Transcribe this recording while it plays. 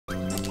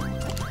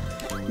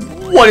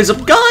What is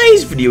up,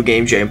 guys? Video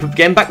Game Jump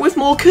again, back with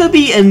more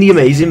Kirby and the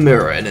Amazing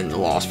Mirror. And in the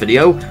last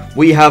video,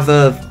 we have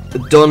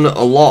done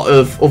a lot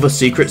of other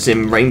secrets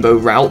in Rainbow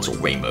Route, or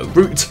Rainbow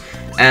Route,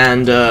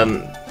 and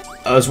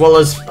as well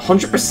as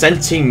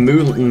 100%ing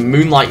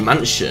Moonlight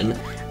Mansion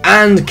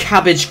and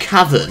Cabbage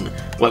Cavern,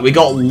 where we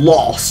got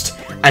lost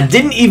and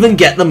didn't even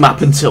get the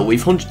map until we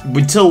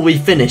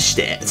finished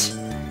it.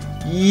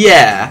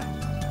 Yeah,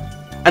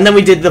 and then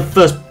we did the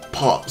first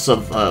parts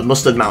of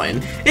Mustard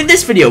Mountain. In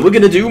this video, we're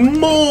going to do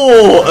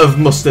more of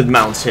Mustard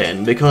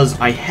Mountain, because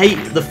I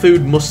hate the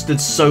food mustard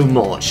so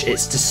much.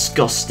 It's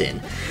disgusting.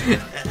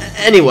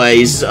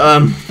 Anyways,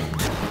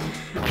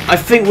 I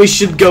think we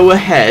should go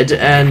ahead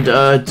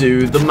and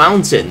do the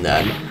mountain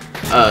then.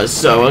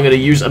 So I'm going to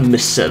use a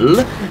missile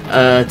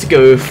to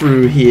go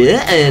through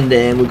here, and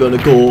then we're going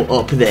to go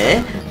up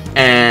there,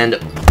 and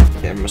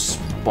there must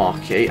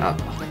Sparky.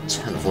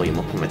 Turn the volume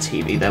up on my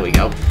TV, there we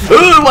go.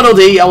 Oh,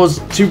 1LD, I was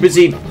too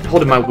busy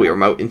holding my Wii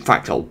remote. In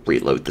fact, I'll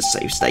reload the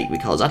save state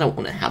because I don't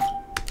want to have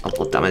a lot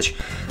of damage.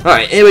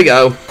 Alright, here we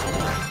go.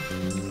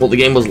 Well, the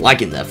game was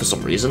lagging there for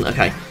some reason.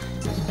 Okay.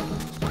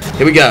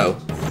 Here we go.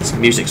 This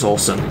music's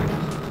awesome.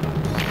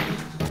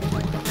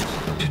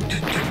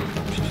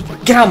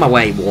 Get out of my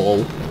way,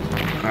 wall.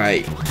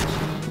 Alright.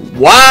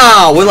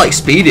 Wow, we're like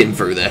speeding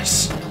through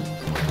this.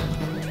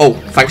 Oh,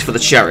 thanks for the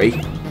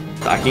cherry.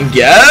 I can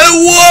get.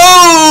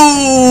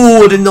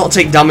 Whoa! Did not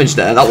take damage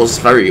there. That was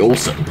very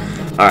awesome.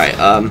 Alright,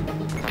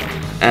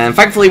 and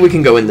thankfully we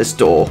can go in this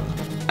door,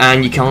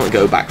 and you can't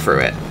go back through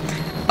it.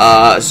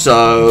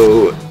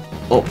 So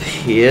up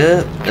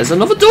here, there's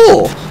another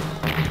door.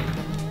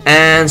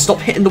 And stop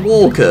hitting the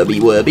wall,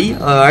 Kirby Werby.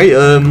 Alright,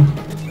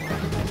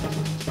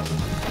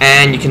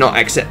 and you cannot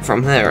exit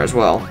from there as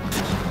well.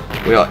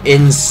 We are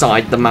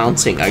inside the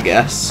mountain, I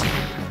guess.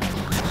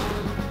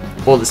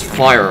 Or there's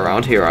fire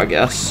around here, I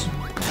guess.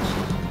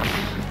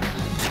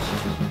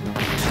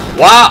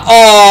 Wow!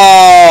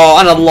 Oh,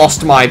 and I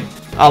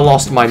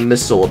lost my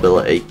missile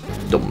ability.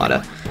 Don't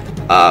matter.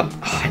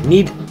 I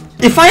need.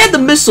 If I had the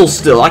missile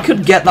still, I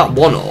could get that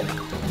one up.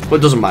 But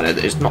it doesn't matter.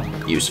 It's not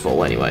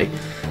useful anyway,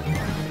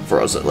 for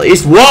us at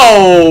least.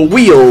 Whoa!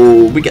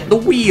 Wheel. We get the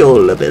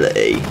wheel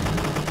ability.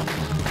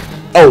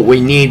 Oh, we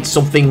need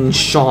something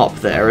sharp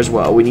there as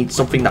well. We need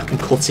something that can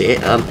cut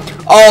it.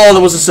 Oh,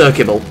 there was a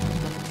circuit ball,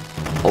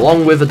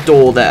 along with a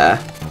door there.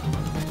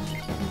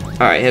 All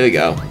right, here we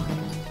go.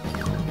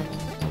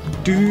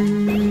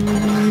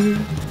 Here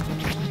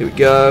we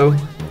go.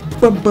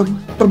 Goodbye,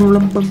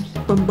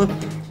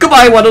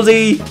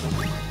 Waddlesy!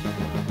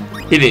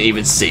 He didn't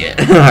even see it.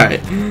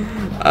 Alright.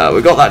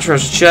 We got that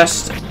treasure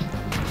chest.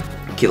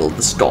 Killed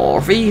the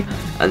Starvey.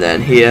 And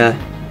then here.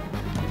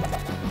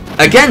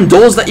 Again,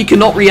 doors that you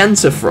cannot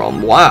re-enter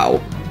from. Wow.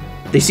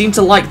 They seem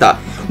to like that.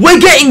 We're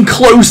getting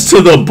close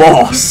to the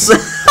boss!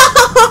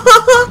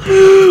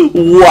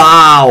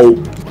 Wow.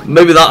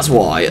 Maybe that's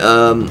why.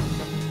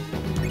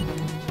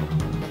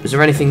 Is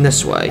there anything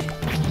this way?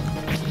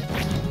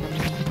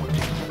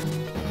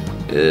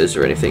 Is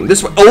there anything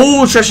this way?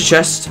 Oh, treasure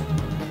chest.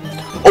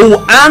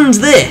 Oh, and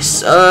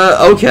this.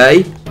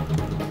 Okay.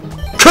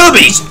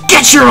 Kirby's,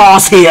 get your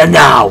ass here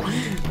now.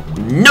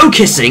 No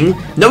kissing.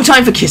 No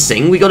time for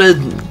kissing. We gotta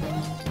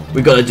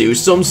do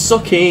some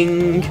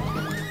sucking.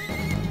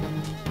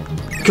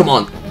 Come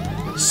on.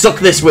 Suck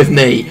this with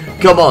me.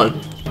 Come on.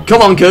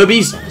 Come on,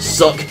 Kirby's.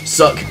 Suck,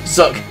 suck,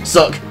 suck,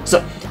 suck,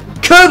 suck.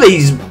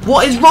 Kirby's,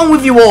 what is wrong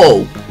with you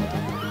all?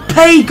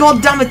 Pay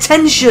goddamn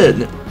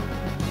attention!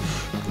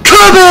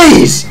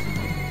 Kirby's!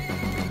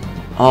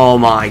 Oh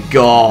my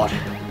god.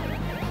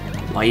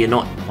 Why you're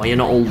not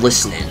all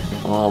listening?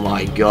 Oh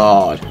my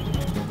god.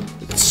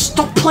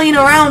 Stop playing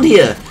around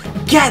here!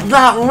 Get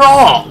that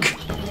rock!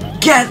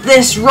 Get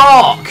this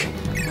rock!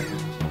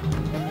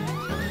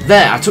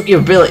 There, I took your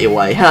ability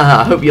away.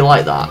 Haha, hope you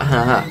like that.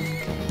 Haha.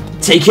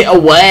 Take it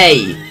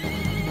away!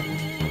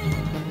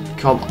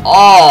 Come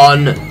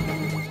on!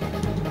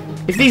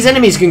 If these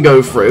enemies can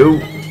go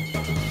through.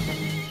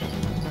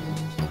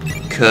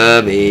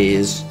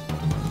 Kirby's,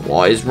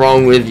 what is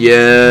wrong with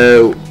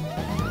you?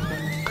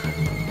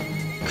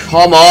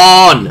 Come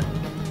on!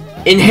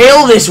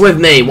 Inhale this with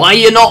me! Why are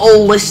you not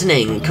all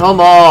listening?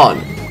 Come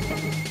on!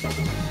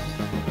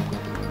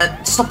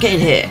 Stop getting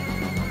hit.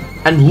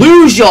 And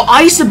lose your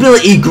ice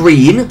ability,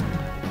 Green!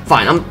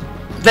 Fine,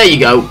 there you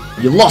go.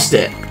 You lost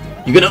it.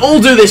 You're gonna all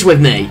do this with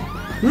me.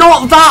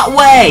 Not that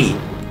way!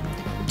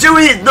 Do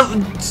it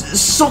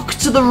suck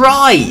to the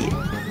right!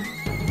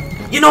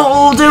 You're not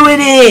all doing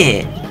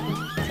it!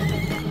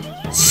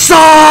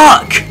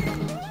 Suck!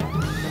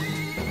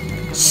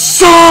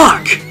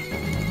 Suck!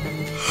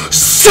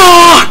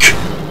 Suck!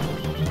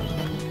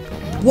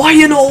 Why are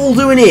you not all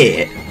doing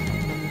it?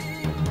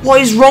 What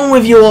is wrong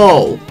with you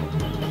all?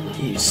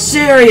 Are you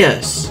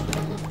serious?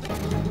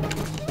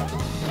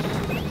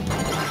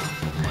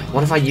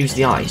 What if I use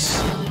the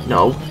ice?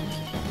 No.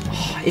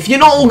 If you're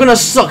not all gonna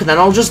suck, then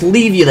I'll just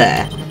leave you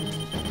there.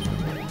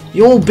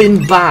 You all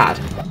been bad.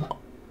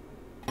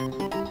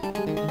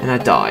 And I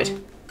died.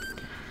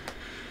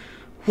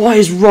 What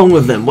is wrong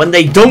with them? When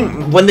they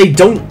don't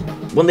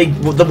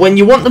when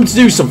you want them to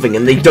do something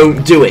and they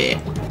don't do it,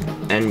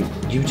 and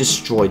you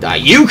destroy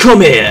that. You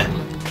come here,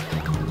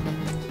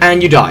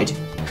 and you died.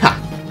 Ha,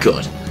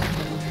 good.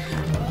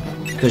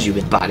 Because you've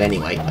been bad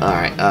anyway. All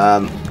right.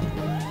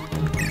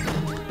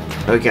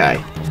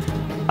 Okay.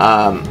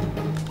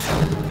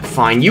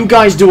 Fine. You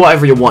guys do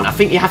whatever you want. I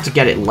think you have to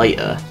get it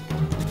later.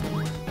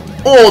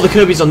 Oh, the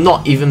Kirbys are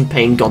not even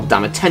paying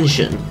goddamn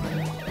attention.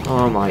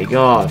 Oh my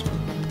god.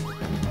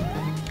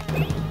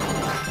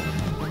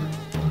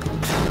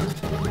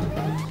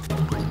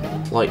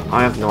 Like,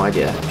 I have no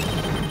idea.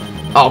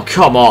 Oh,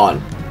 come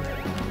on.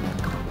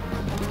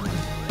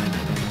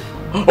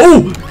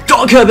 Oh!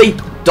 Got a Kirby!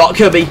 Got a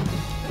Kirby!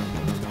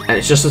 And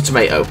it's just a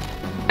tomato.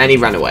 And he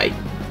ran away.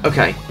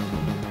 Okay.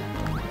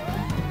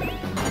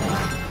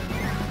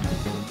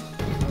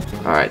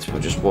 Alright,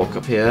 we'll just walk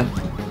up here.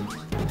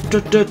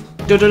 Come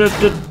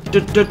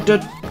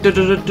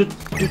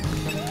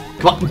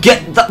on,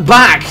 get that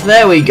back!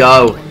 There we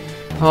go.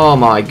 Oh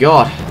my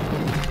god.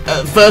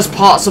 First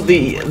parts of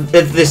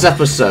this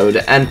episode,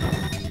 and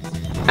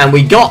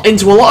we got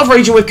into a lot of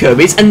raging with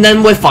Kirby's, and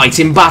then we're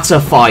fighting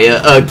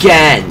Batterfire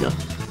again.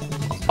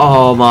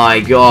 Oh my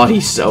god,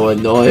 he's so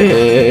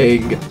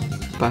annoying.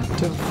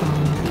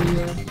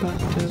 Batterfire,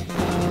 Batterfire.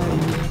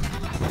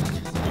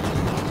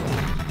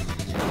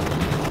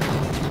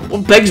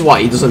 Well, begs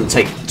why he doesn't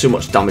take too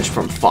much damage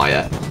from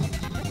fire.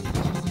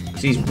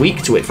 Because he's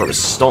weak to it from the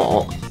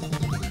start.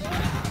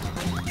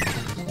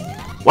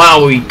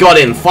 Wow, we got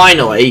him,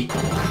 finally.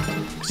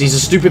 Because he's a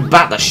stupid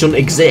bat that shouldn't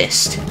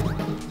exist.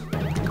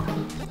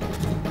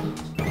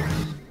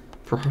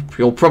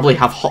 He'll probably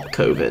have hot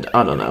COVID,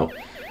 I don't know.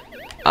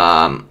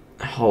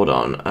 Hold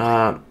on.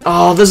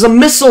 Oh, there's a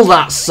missile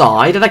that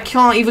side, and I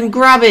can't even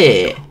grab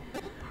it.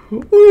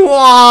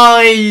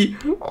 Why?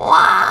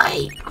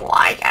 Why?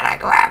 Why can't I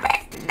grab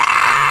it? No!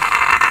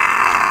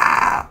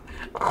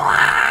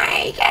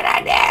 Why can't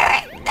I do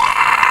it?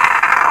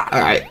 No!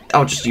 Alright,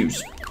 I'll just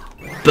use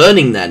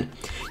burning then.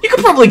 You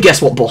can probably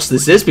guess what boss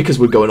this is, because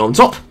we're going on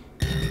top.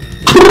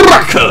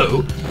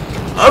 Kracko!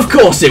 Of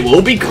course it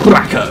will be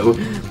Kracko!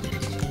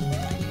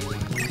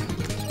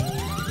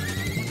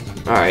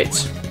 Alright.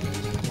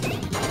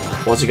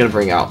 What's he gonna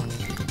bring out?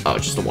 Oh,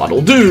 just a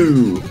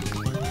waddle-doo!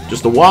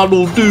 Just a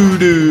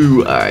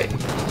waddle-doo-doo! Alright.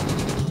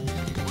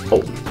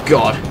 Oh,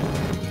 God.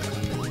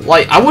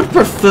 Like, I would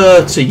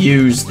prefer to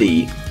use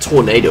the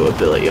tornado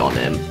ability on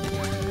him.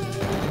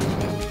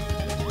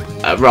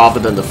 Rather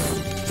than the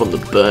from the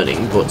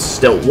burning, but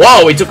still.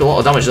 Whoa, he took a lot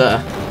of damage there.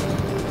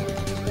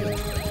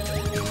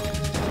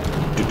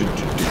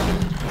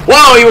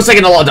 Whoa, he was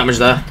taking a lot of damage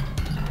there.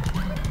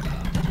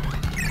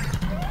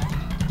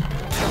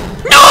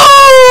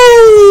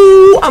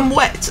 No! I'm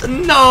wet.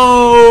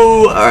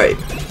 No! Alright.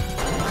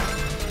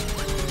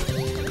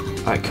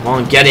 Alright, come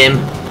on, get him.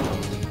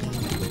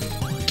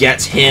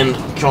 Get him.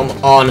 Come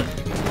on.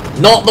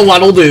 Not the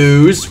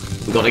waddle-doos.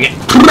 We've got to get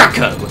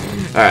Kracko.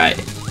 Alright.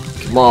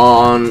 Come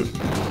on.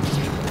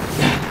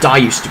 Die,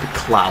 you stupid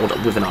cloud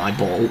with an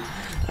eyeball.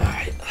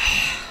 Alright.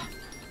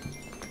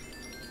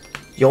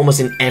 You're almost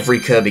in every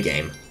Kirby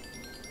game.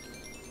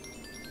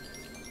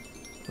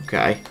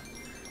 Okay.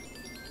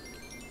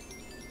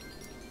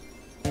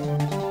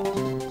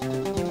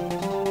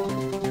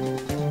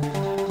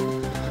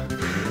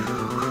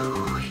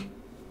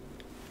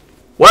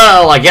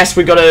 Well, I guess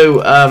we got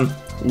to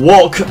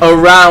walk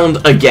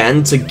around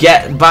again to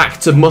get back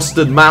to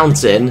Mustard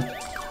Mountain,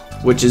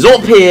 which is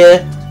up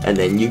here, and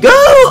then you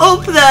go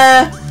up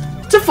there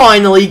to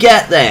finally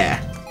get there.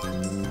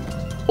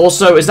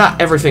 Also, is that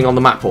everything on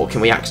the map, or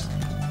can we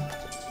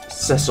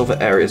access other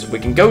areas? We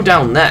can go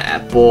down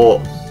there,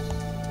 but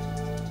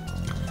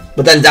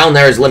then down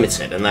there is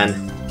limited, and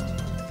then...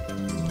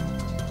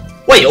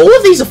 Wait, all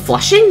of these are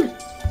flashing?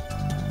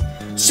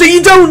 So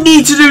you don't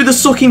need to do the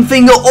sucking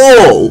thing at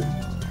all?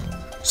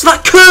 So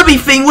that Kirby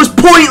thing was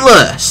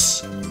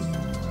pointless!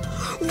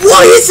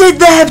 Why is it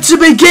there to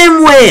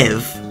begin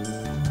with?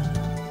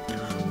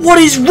 What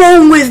is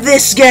wrong with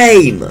this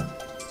game?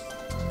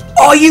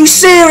 Are you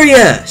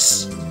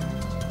serious?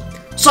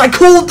 So I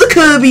called the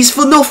Kirbys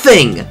for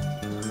nothing!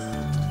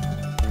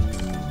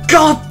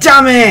 God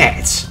damn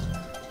it!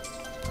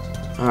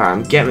 Alright,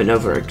 I'm getting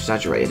over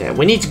exaggerated here.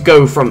 We need to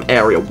go from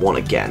area 1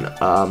 again.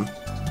 Oh,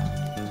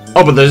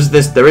 but there is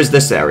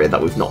this area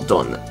that we've not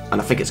done,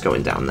 and I think it's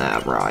going down there,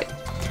 right.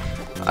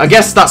 I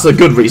guess that's a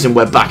good reason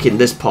we're back in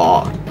this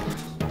part.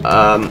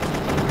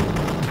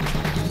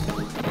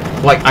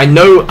 Like, I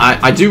know,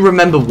 I do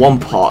remember one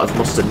part of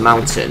Mustard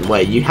Mountain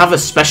where you have a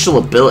special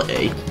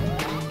ability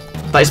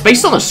that is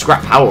based on a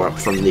scrap power-up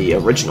from the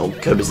original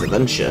Kirby's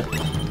Adventure.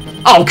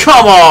 Oh,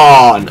 come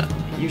on!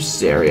 Are you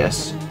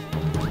serious?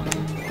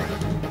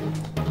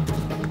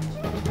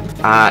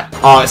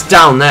 Oh, it's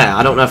down there.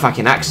 I don't know if I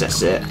can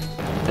access it.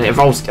 And it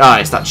involves... Ah,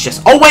 it's that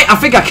chest. Oh, wait, I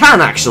think I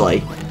can,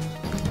 actually.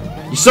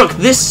 You suck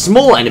this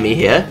small enemy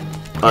here.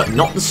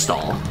 Not the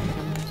star.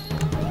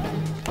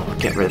 Oh,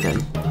 get rid of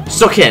him.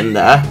 Suck him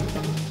there.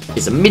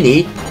 It's a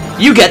mini.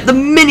 You get the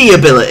mini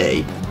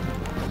ability.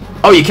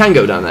 Oh, you can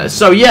go down there.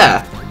 So,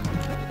 yeah.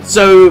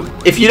 So,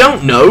 if you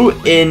don't know,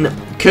 in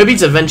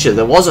Kirby's Adventure,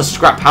 there was a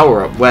scrap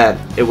power-up where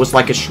it was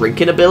like a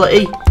shrinking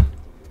ability.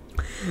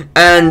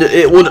 And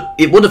it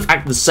would have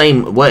acted the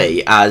same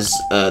way as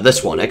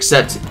this one,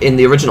 except in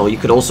the original you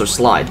could also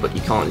slide, but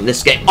you can't in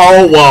this game.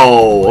 Oh,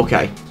 whoa,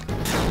 okay.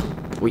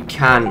 We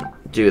can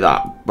do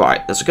that.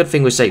 Right, that's a good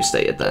thing we save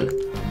stated then.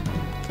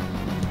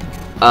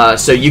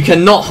 So you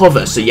cannot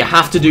hover, so you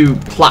have to do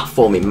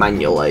platforming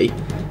manually.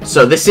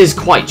 So this is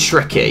quite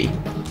tricky.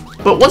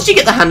 But once you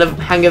get the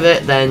hang of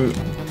it, then,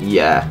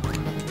 yeah.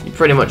 You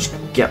pretty much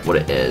get what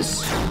it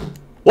is.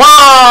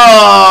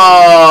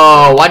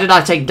 Whoa! Why did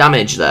I take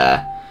damage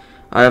there?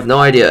 I have no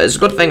idea. It's a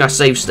good thing I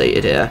save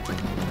stated here.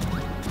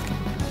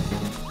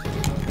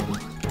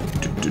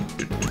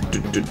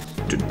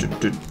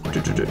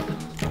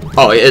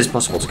 Oh, it is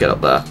possible to get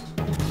up there.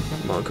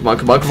 Come on, come on,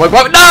 come on, come on,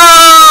 come on.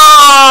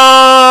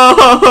 No!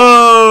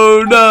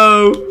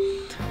 No!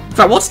 In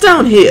fact, what's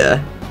down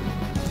here?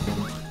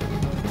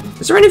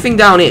 Is there anything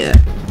down here?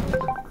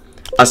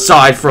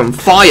 Aside from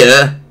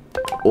fire,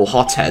 or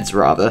hotheads,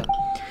 rather.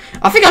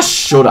 I think I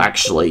should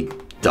actually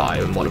die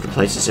in one of the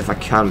places if I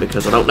can,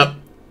 because I don't know.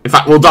 In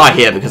fact, we'll die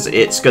here because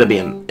it's gonna be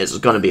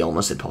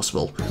almost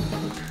impossible.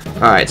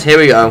 All right, here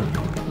we go. All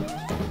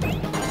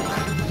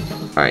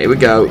right, here we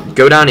go.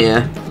 Go down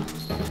here.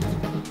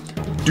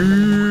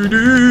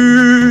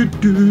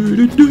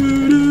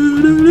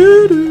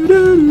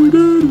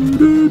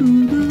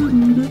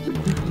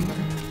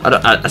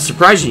 I'm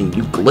surprised you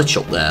glitch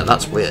up there.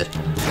 That's weird.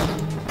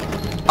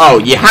 Oh,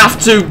 you have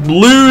to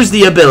lose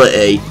the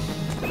ability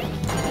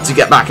to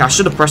get back. I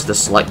should have pressed the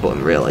select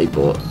button, really,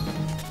 but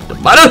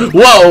doesn't matter.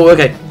 Whoa,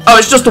 okay. Oh,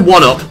 it's just a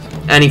one-up,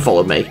 and he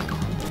followed me.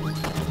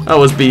 I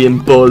was being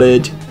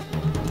bullied.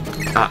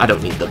 I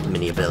don't need the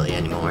mini ability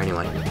anymore,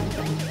 anyway.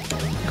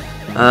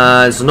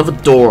 There's another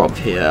door up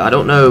here. I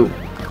don't know.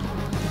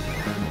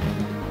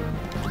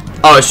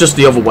 Oh, it's just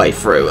the other way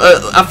through.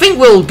 I think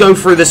we'll go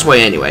through this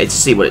way anyway to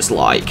see what it's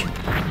like.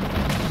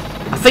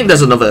 I think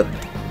there's another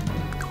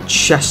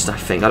chest, I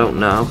think. I don't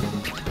know.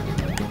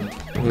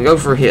 We can go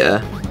through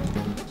here.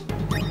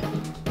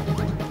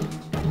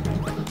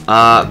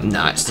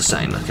 No, it's the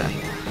same. Okay.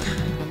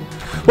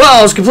 Well,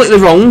 I was completely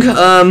wrong.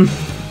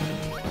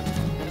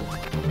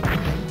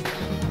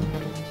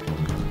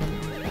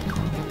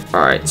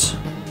 Alright.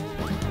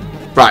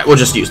 Right, we'll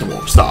just use the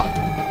warp star.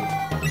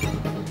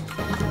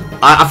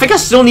 I think I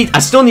still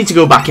need to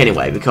go back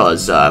anyway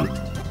because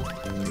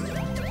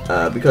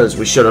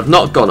we should have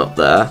not gone up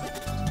there,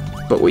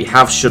 but we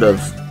should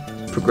have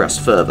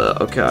progressed further.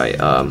 Okay.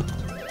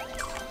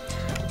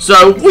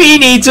 So we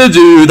need to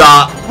do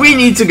that. We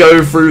need to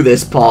go through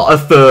this part a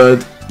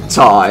third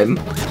time.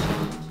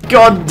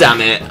 God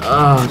damn it.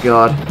 Oh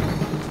god.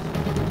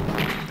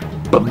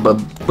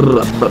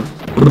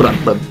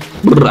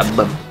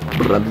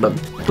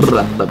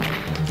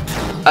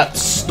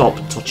 Stop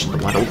touching the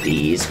Waddle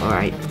Dees.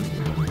 Alright.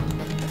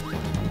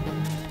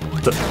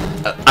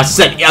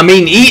 I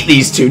mean eat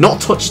these two,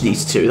 not touch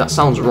these two. That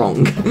sounds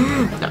wrong.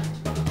 No.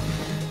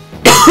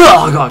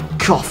 Oh god,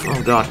 cough.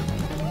 Oh god.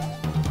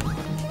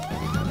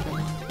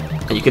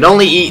 And you can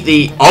only eat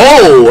the...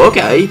 Oh,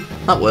 okay.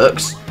 That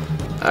works.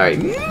 Alright.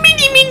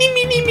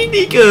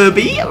 Mini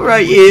Kirby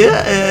right here.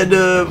 And,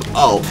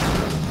 oh.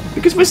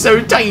 Because we're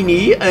so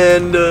tiny.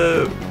 And,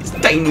 it's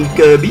tiny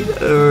Kirby.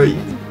 Alright.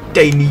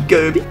 Tiny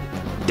Kirby.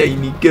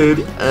 Tiny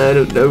Kirby. I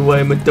don't know why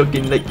I'm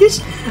talking like this.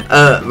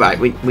 Right.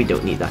 We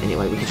don't need that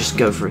anyway. We can just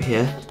go through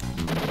here.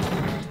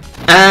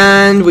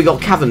 And we got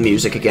cavern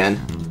music again.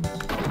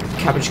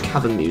 Cabbage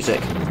cavern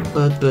music.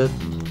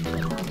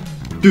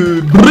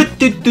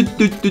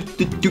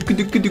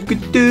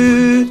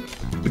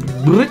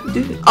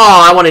 Oh,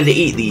 I wanted to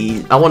eat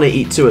these. I want to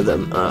eat two of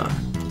them.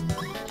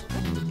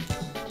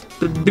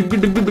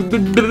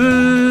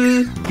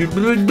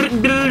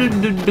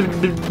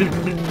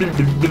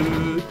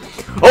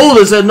 Oh,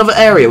 there's another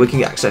area we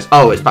can access.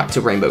 Oh, it's back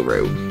to Rainbow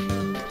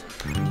Room.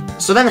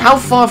 So then, how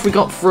far have we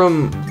got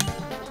from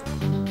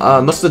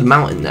Mustard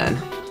Mountain then?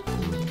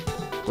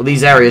 Well,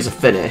 these areas are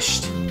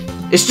finished.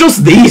 It's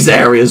just these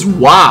areas.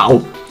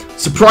 Wow.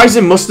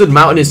 Surprising Mustard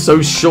Mountain is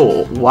so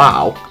short.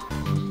 Wow.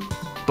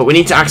 But we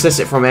need to access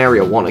it from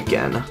Area 1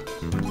 again.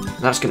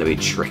 That's going to be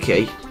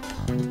tricky.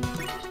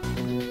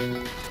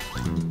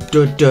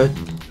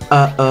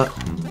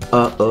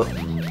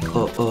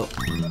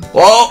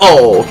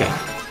 Oh, okay.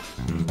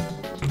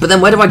 But then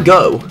where do I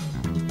go?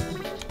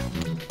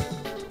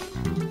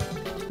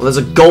 Well, there's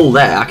a goal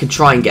there. I can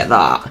try and get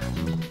that.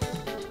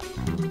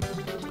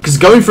 Because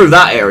going through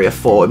that area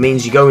it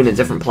means you go in a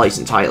different place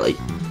entirely.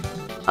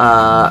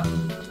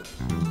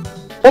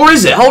 Or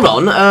is it? Hold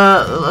on.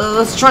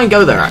 Let's try and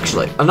go there,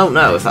 actually. I don't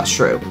know if that's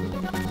true.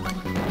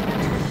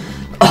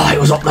 Oh, it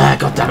was up there.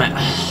 God damn it.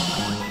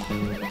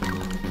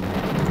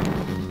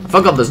 I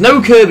forgot there's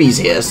no Kirby's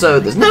here, so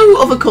there's no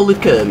other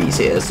coloured Kirby's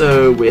here,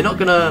 so we're not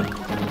gonna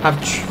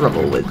have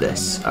trouble with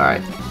this.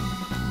 Alright.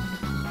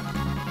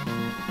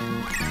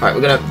 Alright,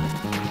 we're gonna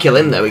kill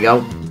him. There we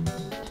go.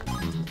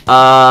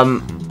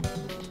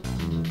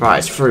 Right,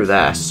 it's through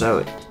there, so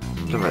it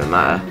doesn't really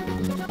matter.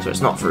 So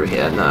it's not through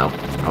here, no.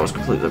 I was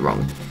completely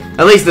wrong.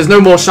 At least there's no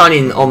more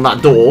shining on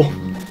that door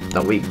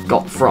that we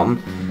got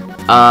from.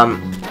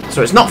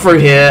 So it's not through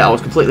here, I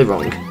was completely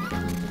wrong.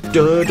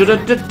 Da, da, da,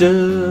 da,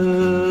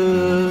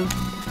 da.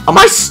 Am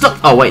I stuck?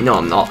 Oh wait, no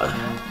I'm not.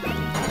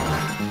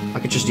 I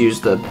could just use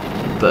the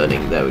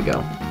burning, there we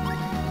go.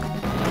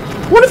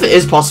 What if it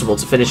is possible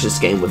to finish this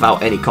game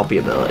without any copy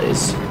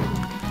abilities?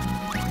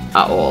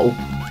 At all.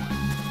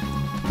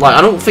 Like,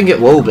 I don't think it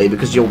will be,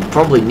 because you'll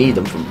probably need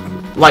them from...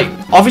 Like,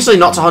 obviously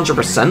not to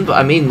 100%, but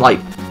I mean, like,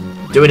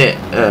 doing it,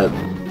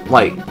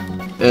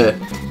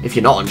 if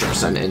you're not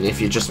 100% in,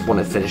 if you just want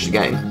to finish the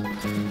game.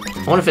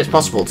 I wonder if it's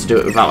possible to do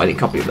it without any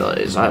copy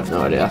abilities, I have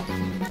no idea.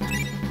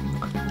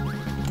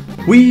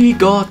 We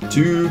got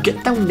to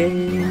get down there.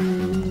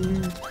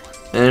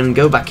 And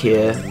go back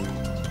here.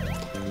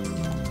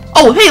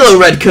 Oh, hello,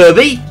 Red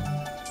Kirby!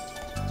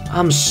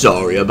 I'm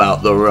sorry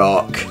about the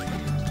rock.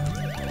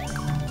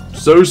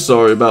 So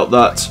sorry about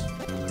that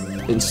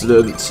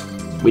incident.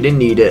 We didn't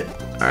need it.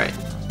 Alright.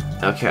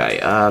 Okay,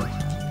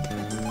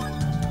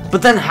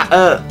 but then,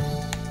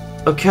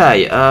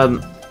 okay,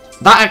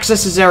 that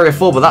accesses Area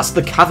 4, but that's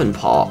the cavern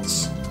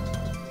parts.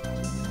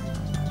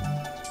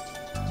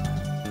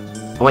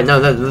 Oh wait, no,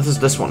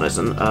 this one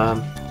isn't.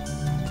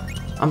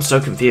 I'm so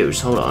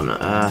confused. Hold on.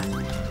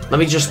 Let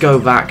me just go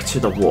back to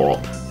the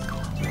warp.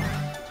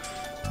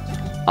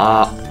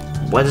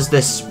 Where does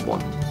this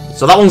one?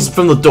 So that one's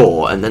from the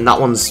door, and then that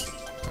one's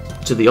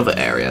to the other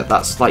area.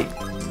 That's like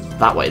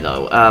that way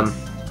though.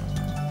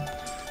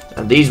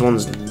 And these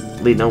ones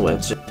lead nowhere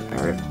to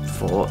Area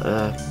 4.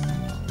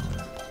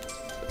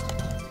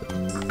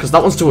 Because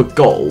that one's to a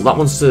goal. That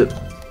one's to.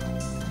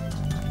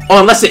 Oh,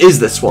 unless it is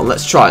this one.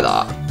 Let's try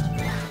that.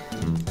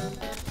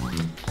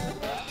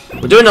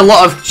 We're doing a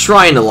lot of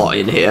trying a lot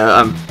in here.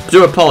 I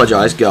do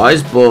apologise,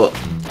 guys, but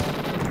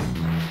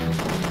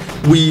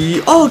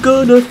we are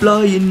gonna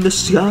fly in the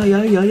sky.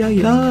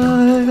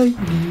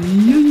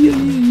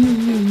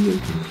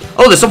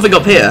 Oh, there's something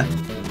up here,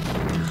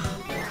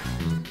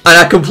 and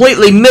I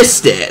completely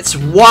missed it.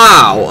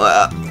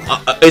 Wow.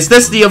 Is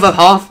this the other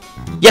half?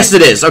 Yes,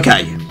 it is.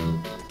 Okay.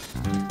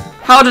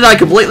 How did I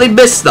completely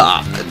miss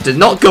that? It did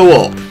not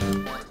go up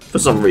for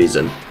some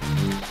reason.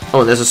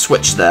 Oh, and there's a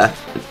switch there.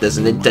 There's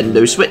a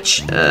Nintendo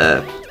Switch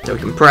that we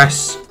can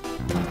press.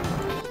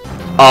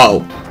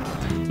 Oh,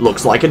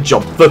 looks like a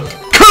job for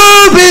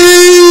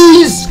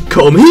Kirby's.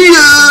 Come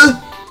here.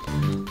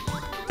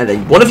 And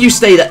then one of you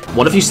stay there.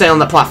 One of you stay on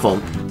that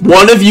platform.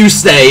 One of you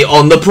stay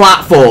on the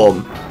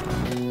platform.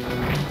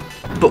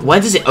 But where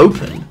does it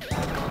open?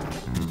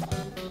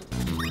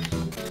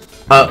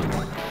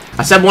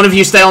 I said one of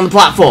you stay on the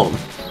platform.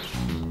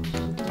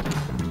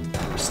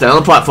 Stay on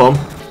the platform.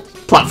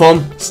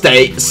 Platform.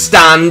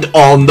 Stand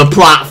on the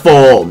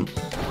platform.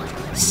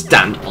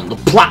 Stand on the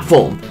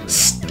platform.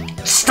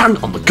 Stand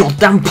on the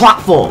goddamn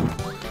platform.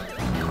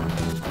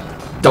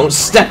 Don't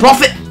step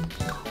off it.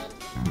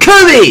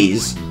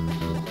 Kirby's!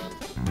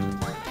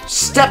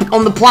 Step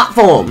on the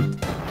platform.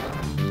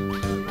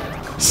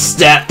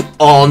 Step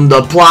on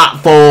the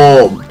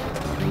platform.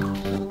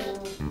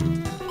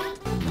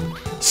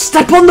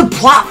 Step on the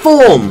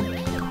platform.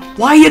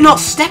 Why are you not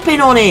stepping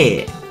on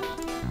it?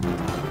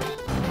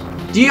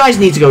 Do you guys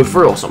need to go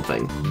through or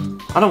something?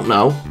 I don't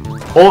know.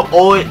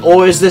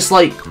 Or is this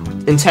like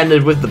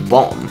intended with the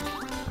bomb?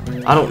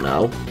 I don't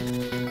know.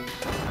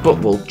 But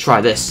we'll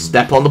try this.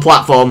 Step on the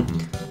platform.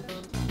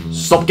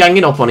 Stop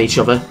ganging up on each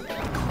other.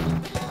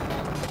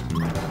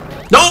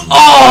 No!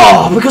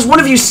 Oh! Because one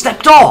of you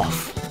stepped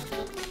off!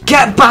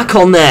 Get back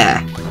on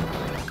there!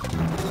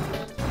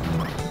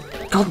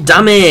 God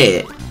damn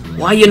it!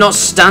 Why are you not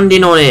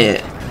standing on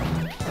it?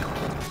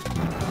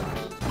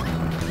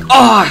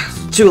 Ah!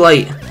 Oh, too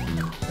late.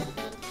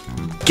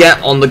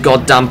 Get on the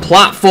goddamn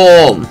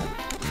platform!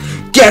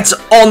 Get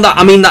on that,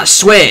 that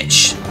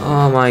switch!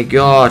 Oh my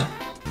god.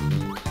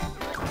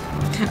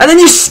 And then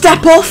you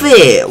step off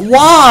it!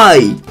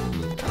 Why?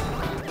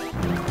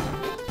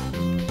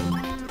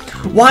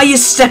 Why are you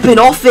stepping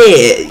off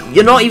it?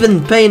 You're not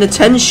even paying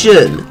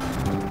attention.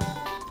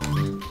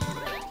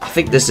 I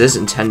think this is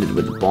intended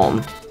with the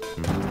bomb.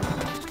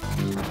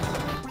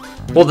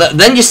 Well,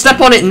 then you step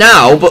on it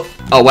now, but...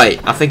 Oh,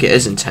 wait. I think it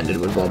is intended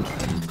with bomb.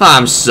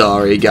 I'm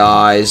sorry,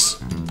 guys.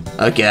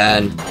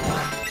 Again.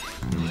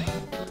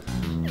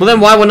 Well, then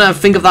why wouldn't I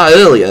think of that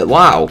earlier?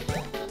 Wow.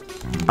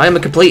 I am a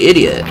complete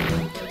idiot.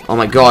 Oh,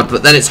 my God.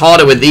 But then it's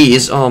harder with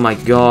these. Oh, my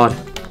God.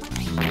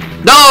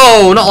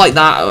 No! Not like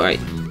that. All right.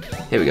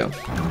 Here we go.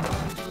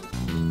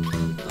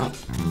 Oh,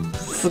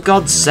 for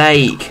God's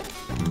sake.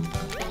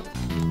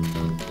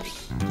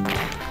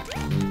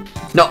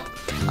 No.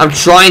 I'm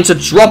trying to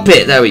drop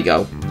it. There we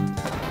go.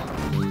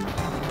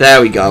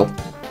 There we go.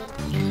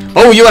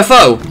 Oh,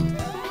 UFO.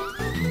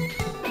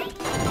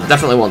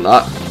 Definitely want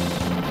that.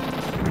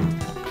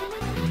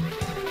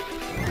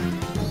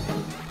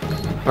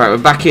 Alright, we're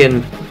back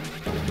in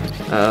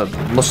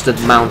Mustard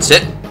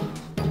Mountain.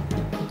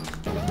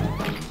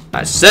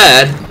 I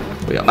said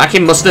we are back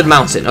in Mustard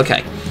Mountain.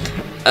 Okay.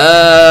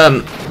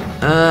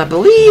 I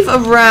believe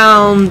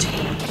around...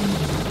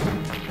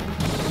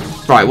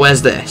 Right,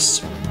 where's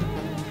this?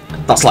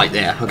 That's like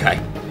there, okay.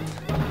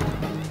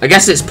 I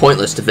guess it's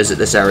pointless to visit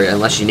this area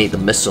unless you need the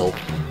missile.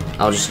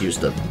 I'll just use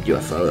the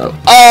UFO though.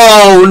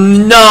 Oh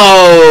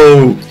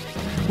no!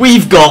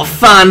 We've got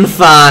Fan.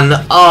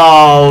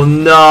 Oh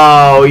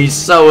no, he's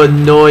so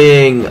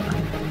annoying.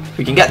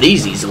 We can get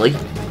these easily.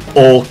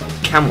 Or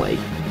can we?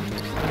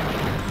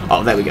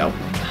 Oh, there we go.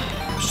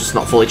 It's just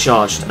not fully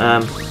charged.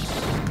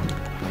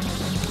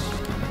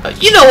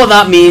 You know what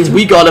that means?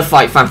 We gotta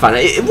fight Fan.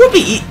 It would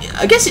be.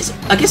 I guess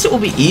it will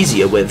be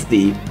easier with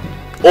the.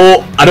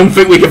 Or I don't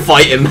think we can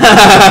fight him.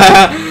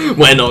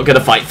 We're not gonna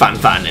fight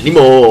Fan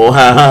anymore.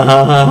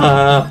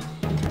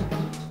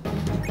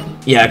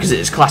 Yeah, because it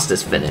is classed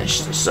as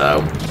finished.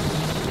 So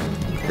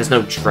there's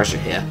no treasure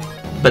here,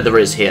 but there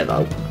is here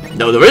though.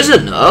 No, there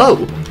isn't.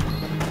 Oh.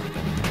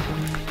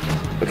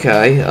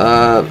 Okay.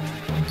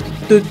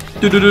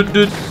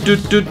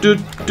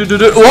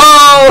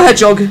 Whoa,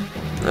 hedgehog.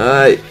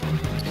 Alright.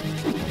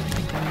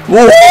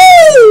 Whoa!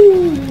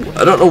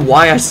 I don't know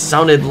why I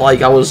sounded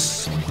like I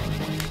was.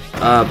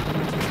 I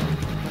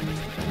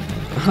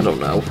don't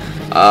know.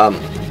 Oh,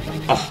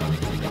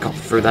 I got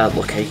through that.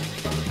 Lucky.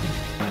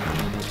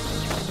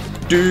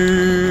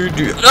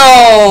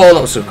 Oh,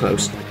 that was so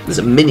close. There's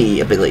a mini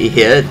ability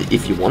here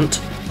if you want.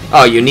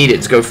 Oh, you need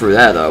it to go through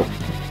there though.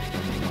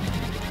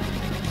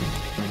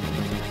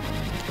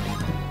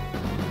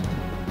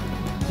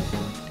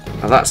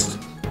 Oh,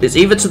 it's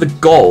either to the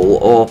goal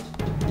or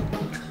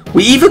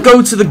we either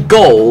go to the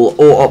goal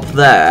or up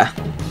there.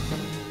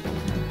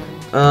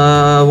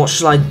 What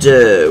shall I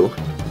do?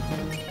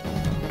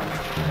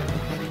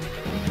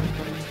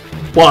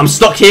 Well, I'm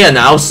stuck here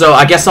now, so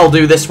I guess I'll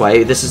do this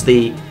way. This is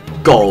the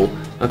goal.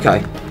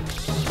 Okay.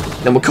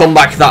 Then we'll come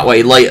back that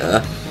way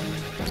later.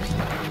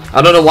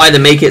 I don't know why they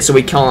make it so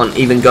we can't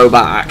even go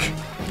back.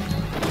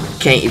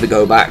 Can't even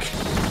go back.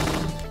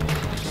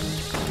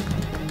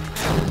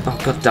 Oh,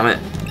 god damn it.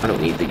 I don't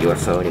need the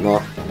UFO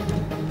anymore.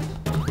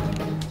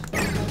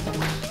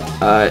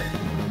 Right,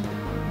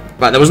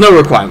 there was no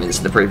requirements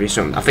in the previous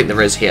room. I think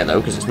there is here, though,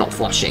 because it's not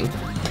flashing.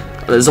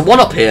 There's a one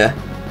up here.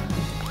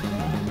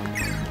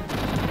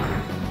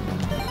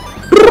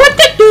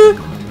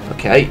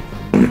 Okay.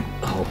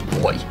 Oh,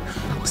 boy.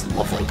 That was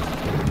lovely.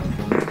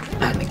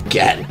 And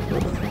again.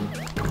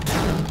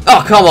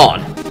 Oh, come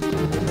on. Oh,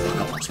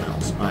 God, that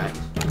smells. Alright.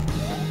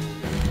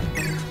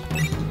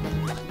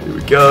 Here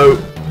we go.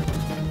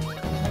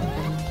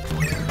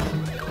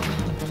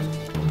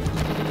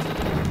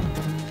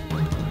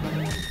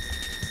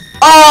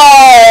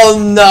 Oh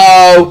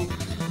no!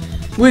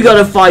 We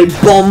gotta fight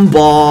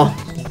Bombar.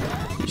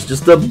 He's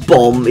just a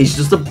bomb. He's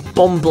just a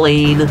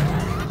bombplane.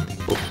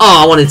 Oh,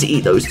 I wanted to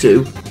eat those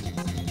two.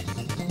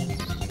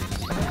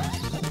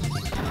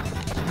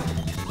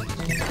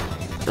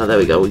 Oh, there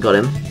we go. We got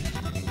him.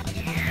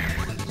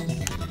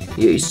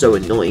 Yeah, he's so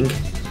annoying.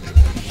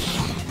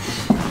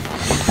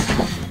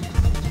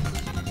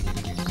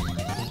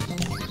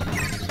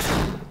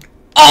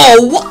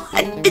 Oh, what?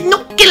 I did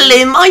not kill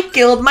him. I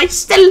killed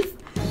myself.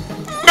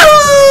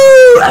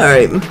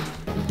 Alright.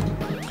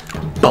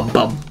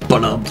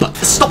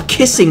 Stop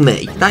kissing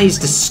me. That is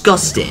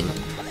disgusting.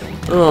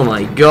 Oh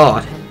my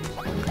god.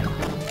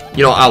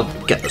 You know, I'll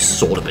get the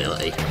sword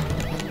ability.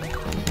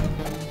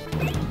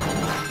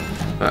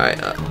 Alright.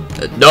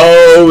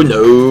 No.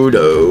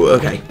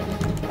 Okay.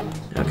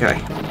 Okay.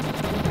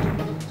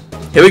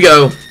 Here we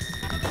go.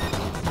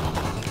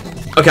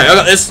 Okay, I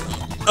got this.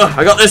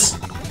 I got this.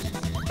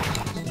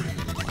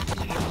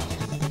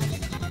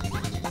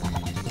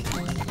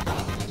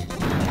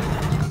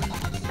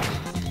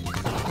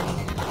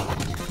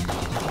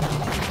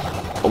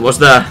 Almost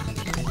there.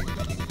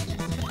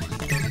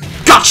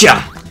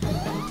 Gotcha!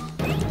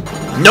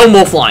 No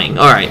more flying.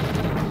 Alright.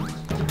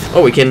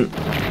 Oh, we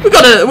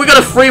got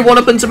a free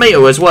one-up and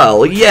tomato as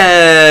well.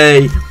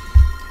 Yay!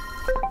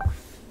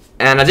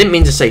 And I didn't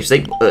mean to save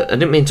state. I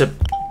didn't mean to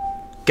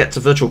get to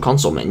virtual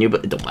console menu,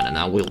 but it don't matter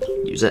now. We'll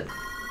use it.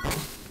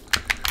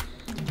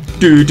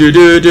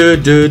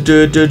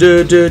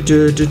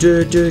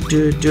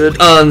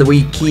 And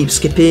we keep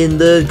skipping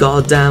the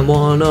goddamn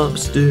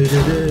one-ups.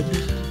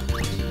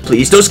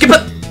 Please don't skip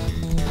it!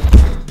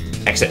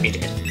 Except you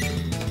did.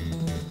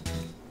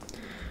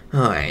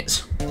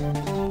 Alright.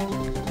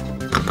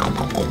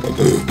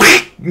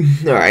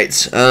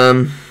 Alright,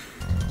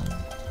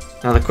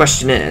 now the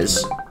question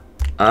is,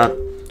 oh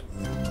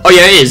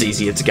yeah, it is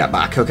easier to get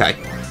back, okay.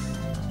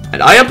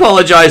 And I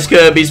apologize,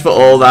 Kirby's, for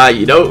all that.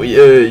 You know,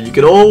 you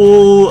can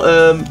all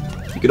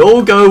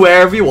go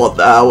wherever you want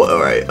now.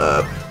 Alright,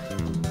 alright.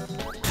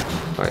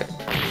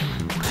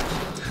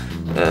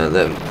 And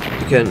then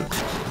you can.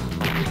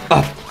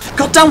 Oh,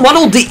 goddamn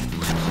Waddle Dee!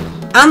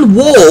 And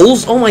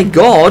walls! Oh my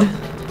god!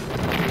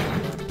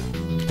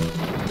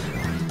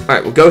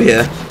 Alright, we'll go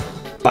here.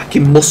 Back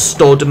in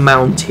Mustard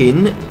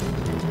Mountain.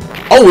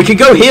 Oh, we can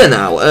go here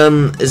now.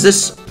 Is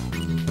this...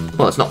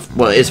 Well, it's not...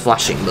 Well, it is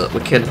flashing, but we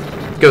can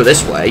go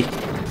this way.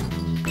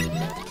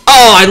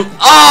 Oh,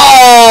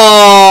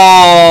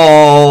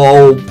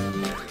 Oh!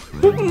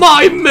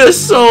 My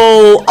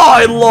missile!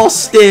 I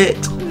lost it!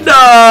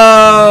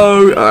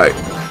 No! Alright.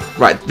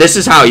 Right, this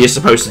is how you're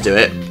supposed to do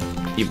it.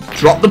 You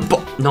drop the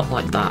bomb. Not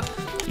like that.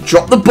 You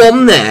drop the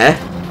bomb there.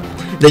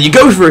 Then you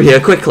go through here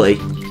quickly.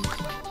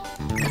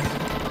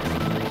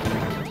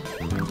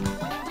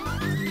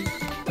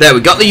 There,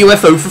 we got the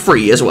UFO for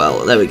free as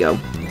well. There we go.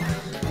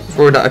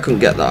 Before that, I couldn't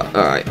get that.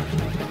 Alright.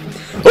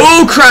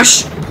 Oh,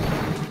 crash!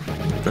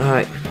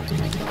 Alright.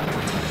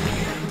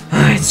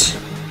 Alright.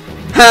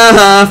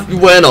 Haha,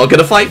 we're not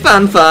gonna fight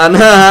Fan.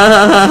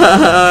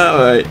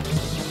 Alright.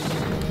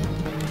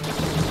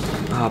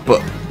 Ah,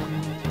 but...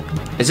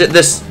 is it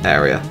this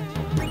area?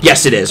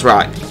 Yes, it is,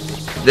 right.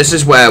 This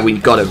is where we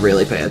gotta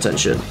really pay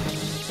attention.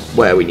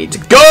 Where we need to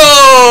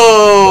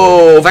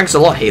go! Thanks a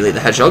lot, Haley the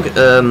Hedgehog.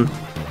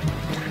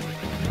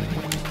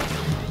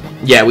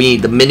 Yeah, we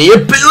need the mini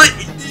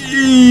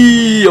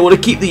ability. I want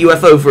to keep the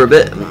UFO for a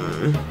bit.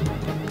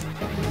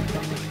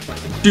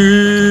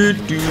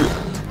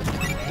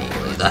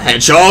 The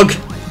hedgehog.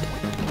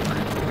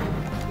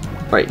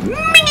 Right,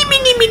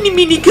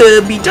 mini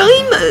Kirby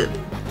time.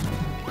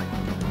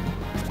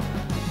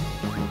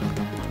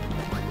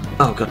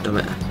 Oh god damn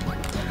it!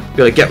 We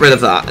gotta get rid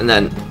of that, and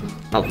then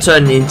I'll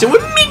turn it into a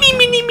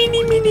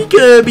mini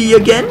Kirby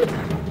again.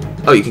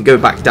 Oh, you can go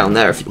back down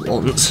there if you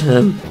want.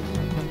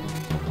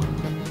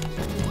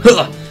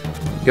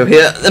 Go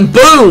here, and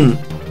boom!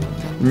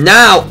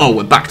 Now, oh,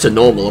 we're back to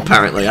normal,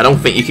 apparently. I don't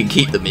think you can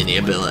keep the mini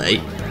ability.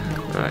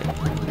 Alright.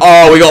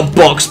 Oh, we got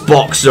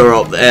Boxer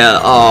up there.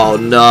 Oh,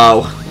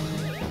 no.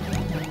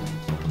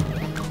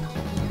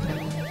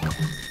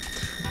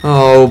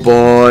 Oh,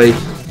 boy.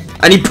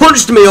 And he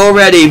punched me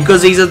already,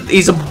 because he's a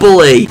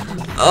bully.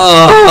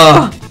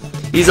 Oh,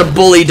 he's a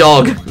bully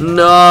dog.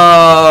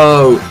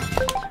 No.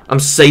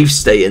 I'm safe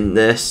stating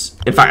this.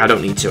 In fact, I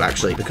don't need to,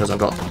 actually, because I've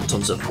got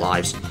tons of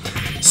lives.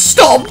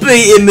 Stop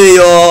beating me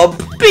up!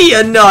 Be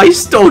a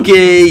nice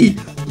doggy!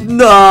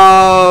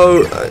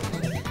 No!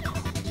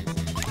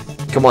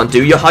 Come on,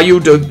 do your how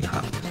you do.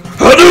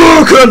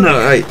 Hadouken!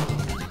 Right.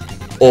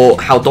 Or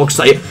how dogs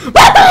say it.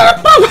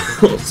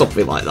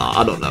 Something like that.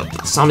 I don't know.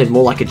 That sounded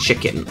more like a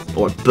chicken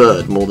or a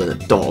bird more than a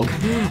dog.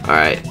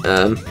 Alright,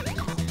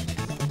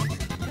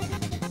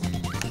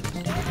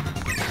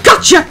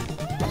 gotcha!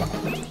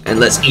 And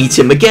let's eat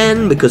him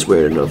again because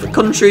we're in another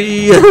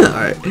country.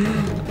 Alright.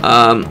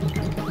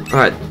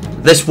 Alright,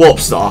 this warp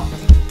star.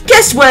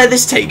 Guess where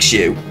this takes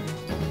you?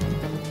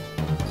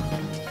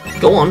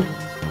 Go on.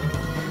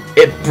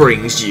 It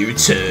brings you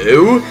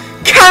to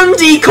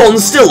Candy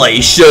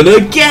Constellation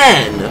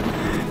again.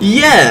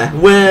 Yeah,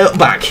 we're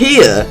back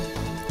here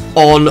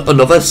on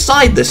another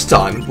side this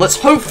time. Let's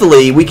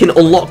hopefully we can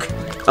unlock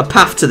a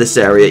path to this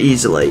area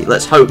easily.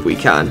 Let's hope we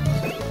can.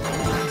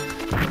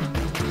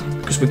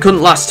 Because we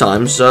couldn't last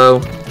time,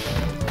 so...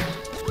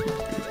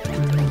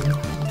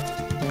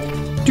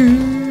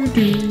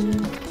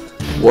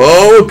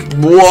 Whoa,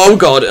 whoa,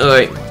 god,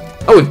 alright.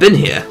 Oh, we've been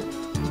here.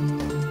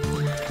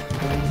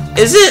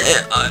 Is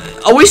it,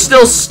 are we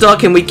still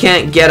stuck and we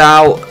can't get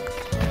out?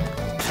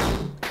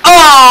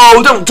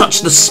 Oh, don't touch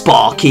the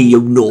Sparky,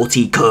 you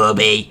naughty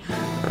Kirby.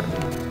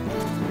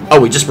 Oh,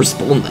 we just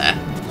respawned there.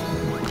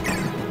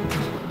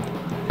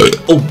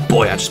 Oh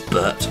boy, I just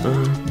burped.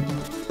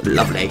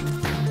 Lovely.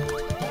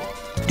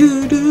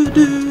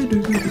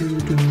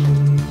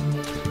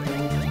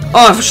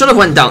 Oh, I should have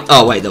went down.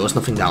 Oh wait, there was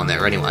nothing down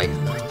there anyway.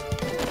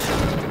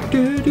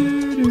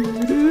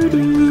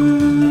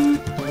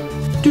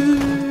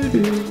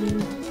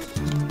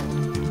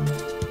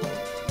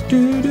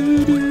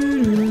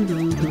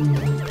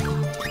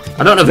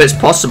 I don't know if it's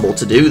possible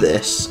to do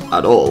this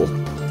at all.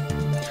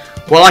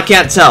 Well, I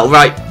can't tell.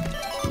 Right.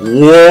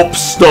 Warp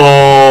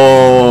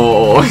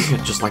Star!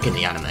 Just like in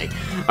the anime.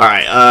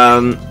 Alright,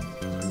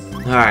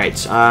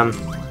 Alright,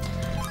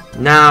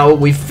 now,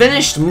 we've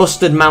finished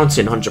Mustard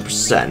Mountain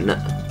 100%.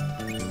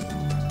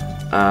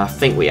 I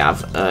think we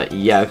have.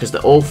 Yeah, because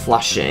they're all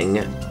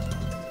flashing.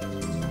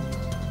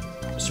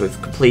 So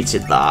we've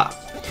completed that.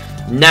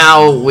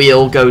 Now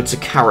we'll go to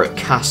Carrot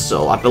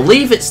Castle. I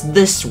believe it's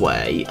this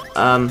way.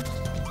 I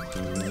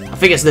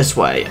think it's this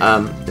way.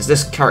 Is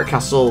this Carrot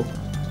Castle?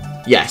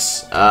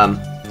 Yes.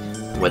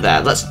 We're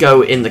there. Let's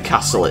go in the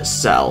castle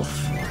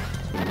itself.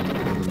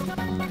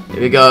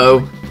 Here we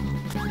go.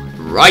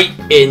 Right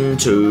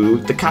into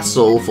the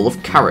castle full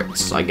of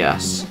carrots, I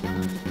guess.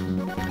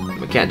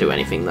 We can't do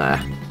anything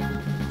there.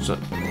 So,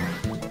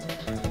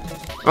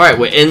 alright,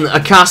 we're in a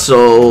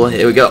castle.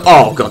 Here we go.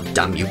 Oh, god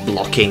damn you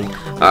blocking.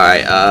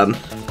 Alright, and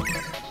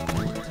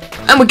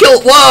we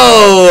killed.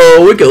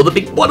 Whoa! We killed the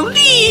big one of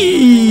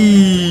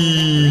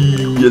these.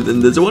 And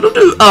then there's a one of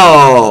two.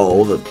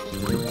 Oh, the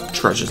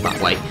treasure's that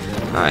way.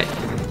 Alright.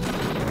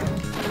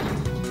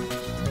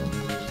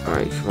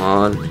 Alright, come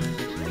on.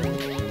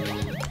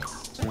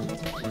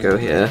 Go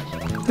here.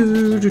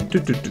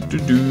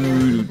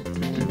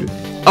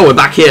 Oh, we're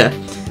back here.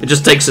 It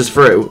just takes us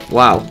through.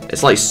 Wow,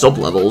 it's like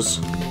sub-levels.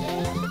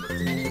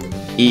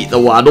 Eat the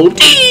Waddle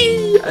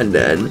Dee! And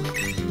then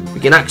we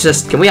can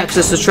access... Can we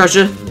access the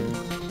treasure?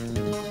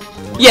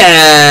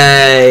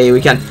 Yay!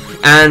 We can.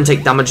 And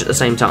take damage at the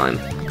same time.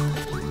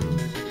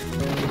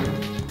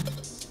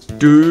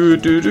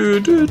 Hit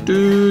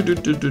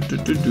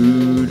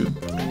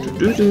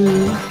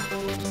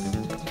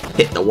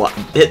the what?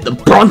 Hit the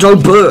Bronto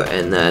Bird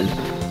and then.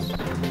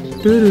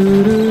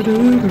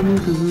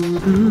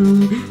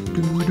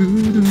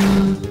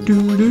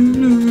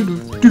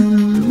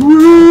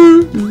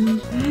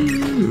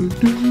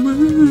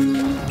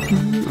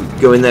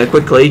 Go in there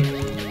quickly.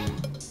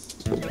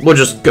 We'll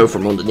just go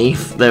from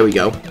underneath. There we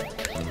go.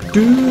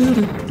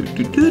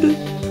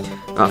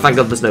 Oh, thank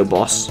God there's no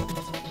boss.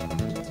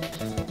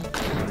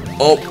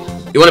 Oh,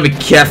 you want to be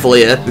careful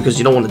here because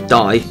you don't want to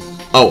die.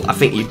 Oh, I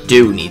think you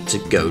do need to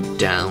go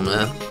down.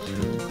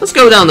 Let's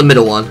go down the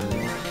middle one.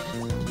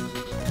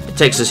 It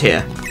takes us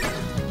here.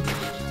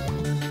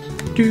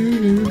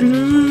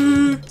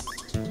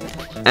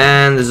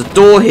 And there's a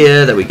door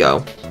here. There we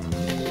go.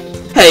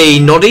 Hey,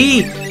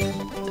 Noddy!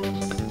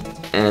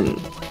 And...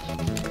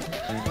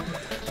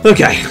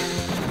 okay.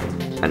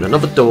 And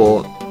another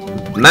door.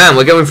 Man,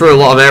 we're going through a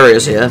lot of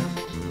areas here.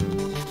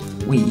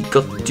 We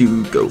got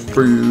to go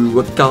through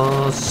a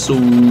castle.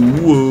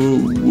 Whoa,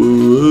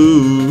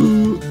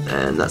 whoa.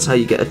 And that's how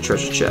you get a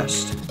treasure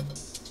chest.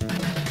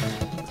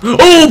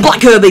 Oh,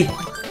 Black Kirby!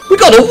 We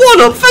got a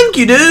 1-up! Thank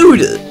you,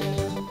 dude!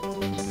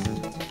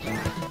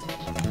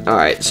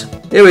 Alright,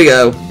 here we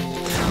go.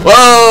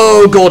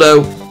 Whoa,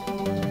 Gordo!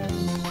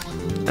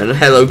 And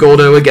hello,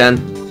 Gordo again.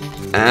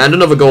 And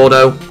another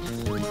Gordo.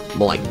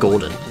 More like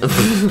Gordon.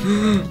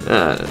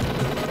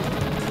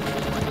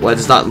 Where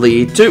does that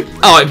lead to?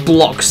 Oh, it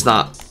blocks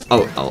that.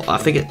 Oh, I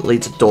think it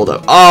leads to door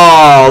though.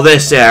 Oh,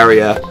 this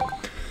area.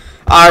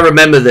 I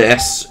remember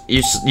this.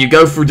 You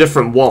go through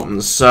different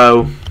ones,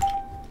 so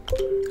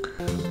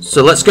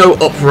let's go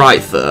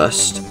upright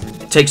first.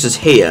 It takes us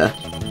here.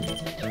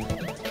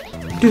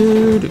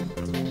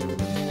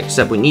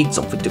 Except we need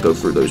something to go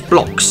through those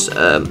blocks.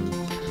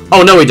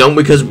 Oh no, we don't,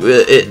 because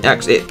it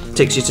takes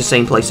you to the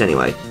same place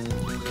anyway,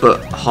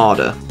 but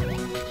harder.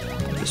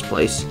 This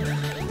place.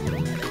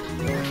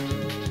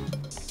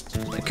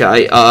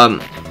 Okay,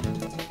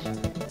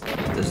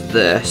 there's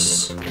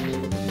this.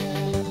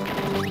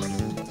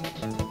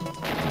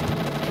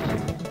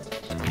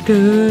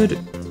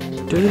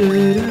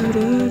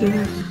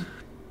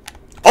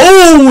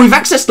 Oh, we've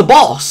accessed the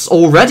boss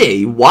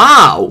already.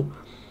 Wow.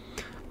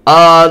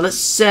 Let's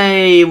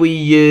say we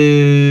use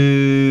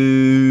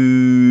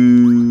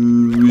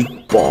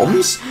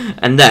bombs,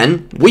 and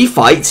then we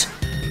fight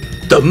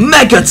the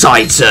Mega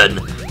Titan.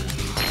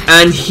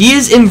 And he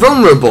is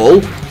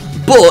invulnerable.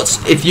 But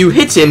if you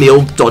hit him,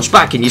 he'll dodge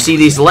back. And you see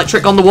these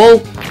electric on the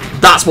wall?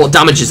 That's what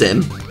damages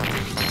him.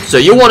 So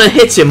you want to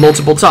hit him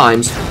multiple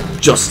times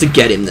just to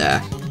get him there.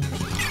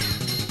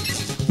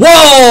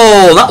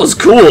 Whoa! That was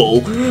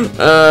cool.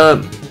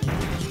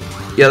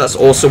 Yeah, that's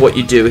also what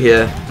you do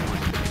here.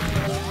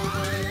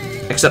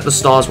 Except the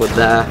stars were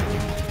there.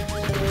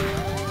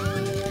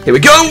 Here we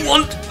go.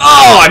 One.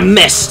 Oh, I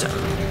missed.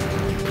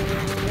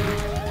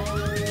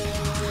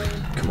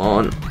 Come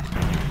on.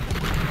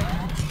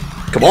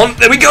 Come on,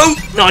 there we go!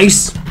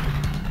 Nice!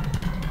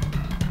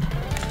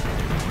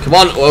 Come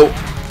on, whoa.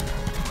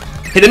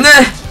 Hit him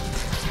there!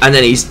 And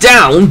then he's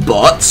down,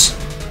 but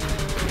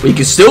we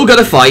can still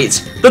gotta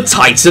fight the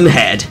Titan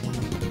Head.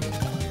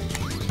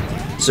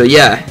 So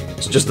yeah,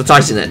 it's just the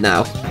Titan Head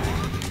now.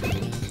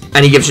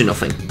 And he gives you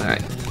nothing.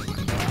 Alright.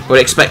 Would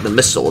expect the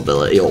missile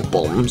ability or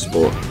bombs,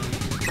 but...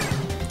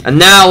 and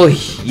now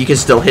you can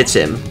still hit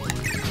him.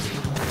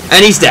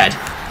 And he's dead.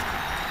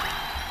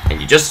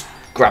 And you just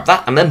grab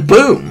that and then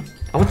boom!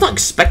 I was not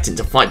expecting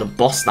to fight the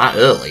boss that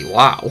early,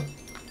 wow.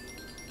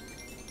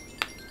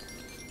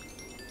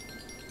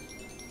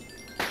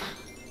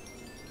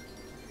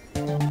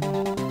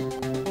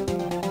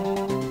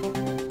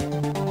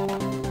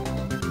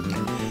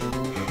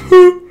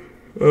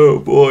 Oh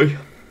boy.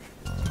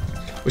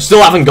 We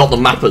still haven't got the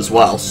map as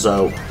well,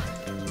 so...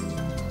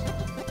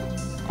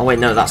 oh wait,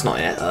 no, that's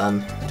not it.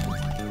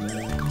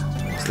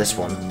 It's this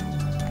one.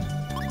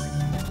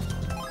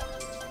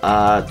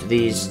 Do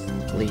these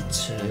lead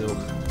to...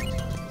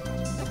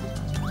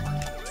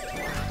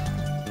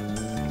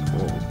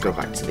 we'll go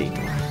back to the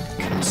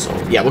castle.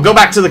 Yeah, we'll go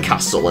back to the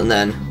castle and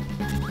then...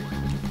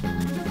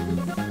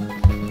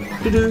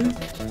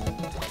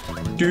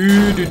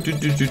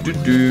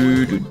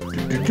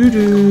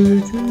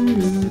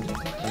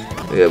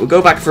 yeah, we'll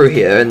go back through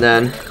here and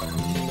then...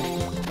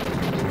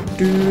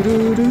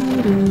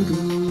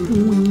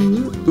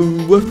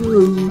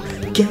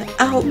 get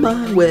out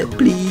my way,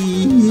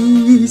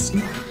 please.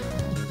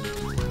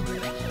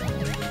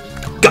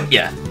 Got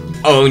ya.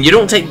 Oh, and you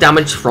don't take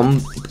damage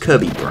from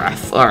Kirby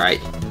breath.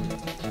 Alright.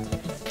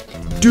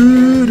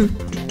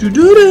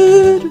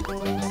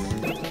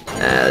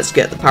 Let's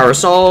get the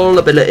parasol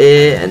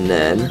ability and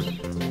then...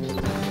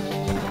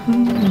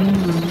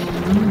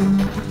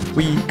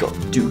 we got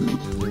to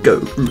go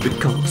through the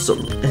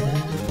castle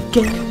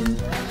again.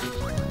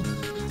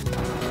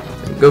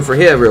 Go for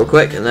here real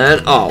quick and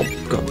then... oh,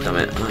 god damn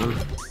it.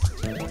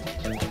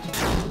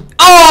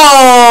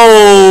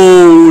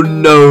 Oh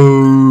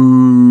no!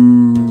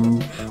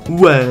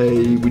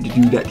 Why would you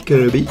do that,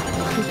 Kirby?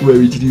 Why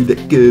would you do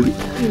that, Kirby?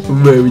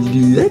 Why would you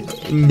do that?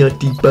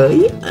 Naughty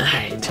boy.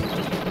 Alright.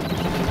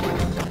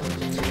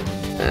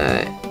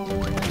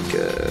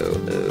 Go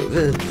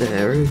over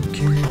there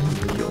again.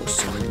 You're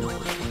so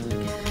annoying.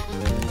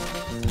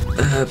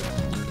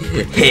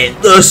 Hit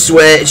the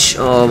switch!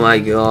 Oh my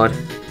god.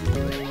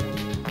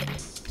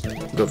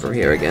 Go from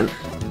here again.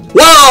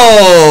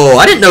 Whoa!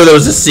 I didn't know there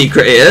was a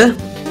secret here.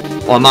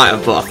 Well, I might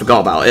have, but I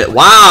forgot about it.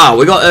 Wow,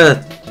 we got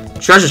a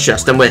treasure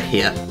chest and we're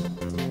here.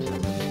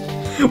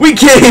 We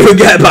can't even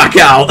get back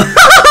out.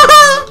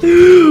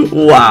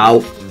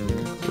 Wow.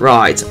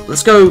 Right,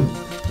 let's go.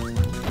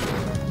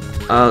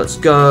 Let's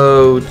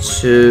go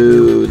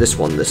to this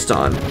one this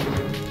time.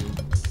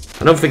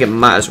 I don't think it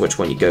matters which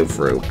one you go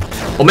through.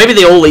 Or maybe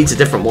they all lead to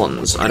different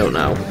ones. I don't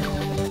know.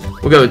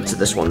 We'll go to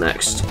this one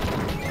next.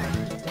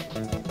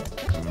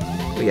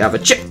 We have a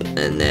chip,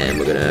 and then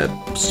we're gonna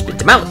spit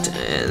them out,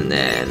 and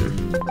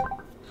then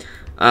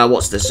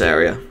what's this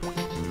area?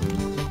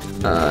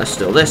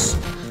 Still this.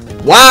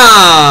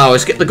 Wow!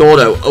 Let's get the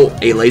Gordo. Oh,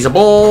 a laser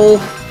ball,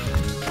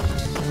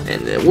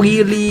 and then a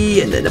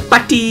wheelie, and then a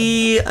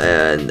patty,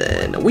 and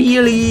then a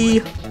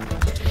wheelie,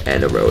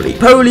 and a roly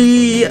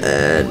poly,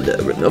 and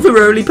another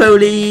roly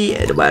poly,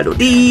 and a waddle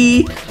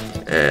dee,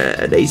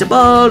 a laser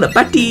ball, a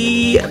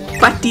patty,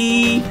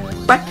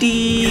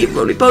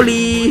 roly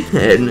poly,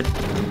 and.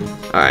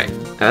 Alright,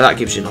 that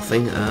gives you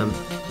nothing.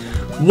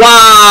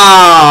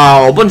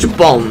 Wow! A bunch of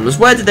bombs.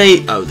 Where did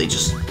they... Oh, they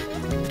just...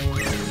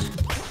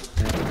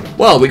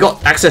 Well, we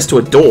got access to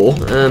a door.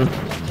 Is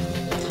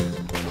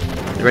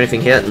there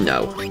anything here?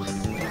 No.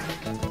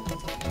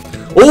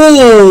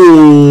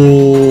 Oh!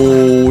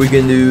 We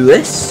can do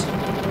this.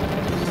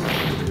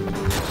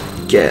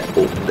 Get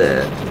up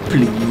there,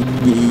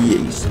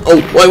 please. Oh,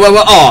 wait.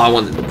 Oh, I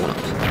wanted the one up.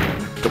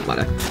 Don't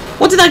matter.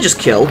 What did I just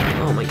kill?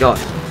 Oh my god.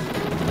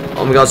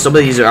 Oh my god, some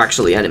of these are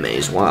actually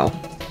enemies, wow.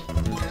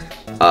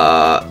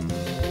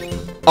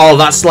 Oh,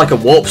 that's like a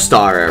warp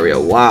star area,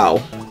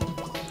 wow.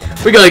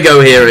 We're gonna go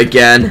here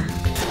again.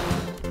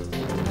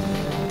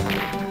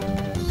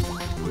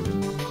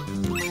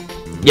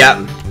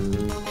 Yeah.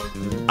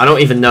 I don't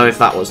even know if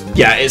that was...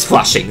 Yeah, it's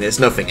flashing, there's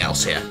nothing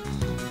else here.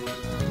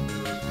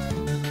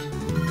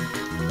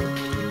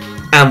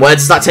 And where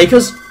does that take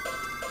us?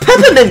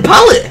 Peppermint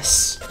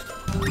Palace!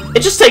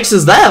 It just takes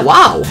us there,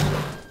 wow.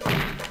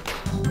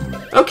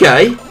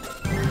 Okay.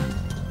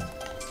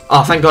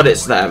 Oh, thank God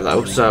it's there,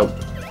 though, so...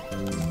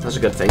 That's a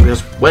good thing,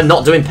 because we're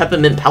not doing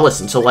Peppermint Palace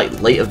until, like,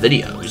 later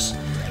videos.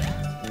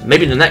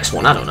 Maybe the next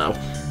one, I don't know.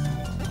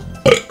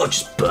 Oh,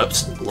 just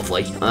burps.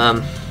 Lovely.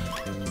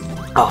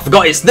 Oh, I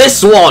forgot it's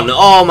this one!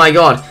 Oh, my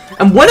God.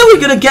 And when are we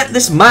gonna get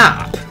this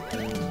map?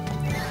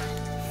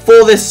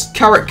 For this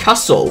Carrot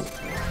Castle?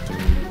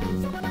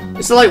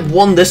 Is there, like,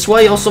 one this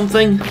way or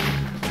something?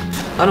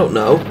 I don't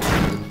know.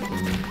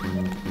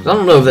 I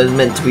don't know if there's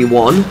meant to be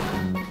one.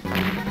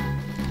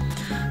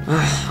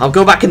 I'll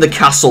go back in the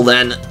castle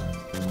then.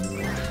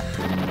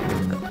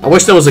 I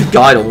wish there was a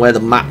guide on where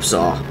the maps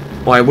are.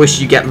 Or I wish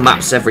you get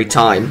maps every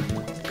time.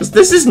 Because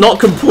this is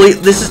not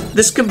complete.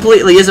 This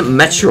completely isn't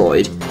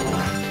Metroid.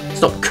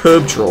 It's not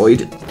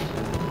Curbtroid.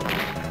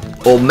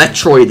 Or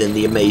Metroid in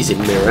the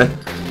Amazing Mirror.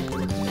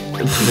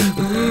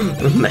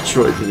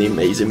 Metroid in the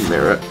Amazing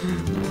Mirror.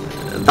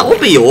 That would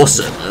be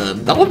awesome.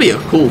 That would be a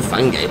cool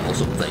fan game or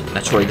something.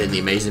 Metroid in the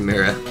Amazing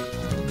Mirror.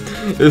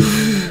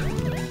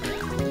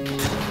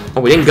 Oh,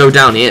 we didn't go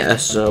down here,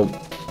 so...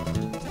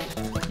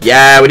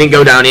 Yeah, we didn't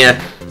go down here.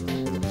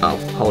 Oh,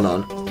 hold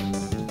on.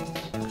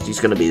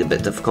 He's gonna be a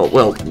bit difficult.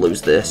 We'll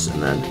lose this,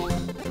 and then...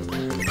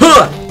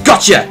 Huh!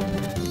 Gotcha!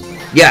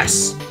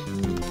 Yes!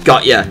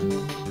 Got ya!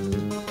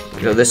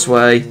 Go this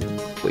way.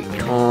 We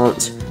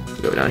can't.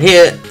 Go down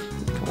here.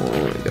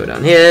 Can't go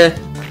down here.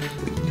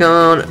 We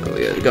can't.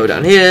 We go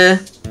down here.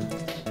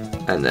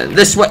 And then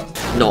this way.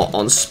 Not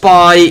on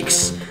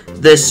spikes.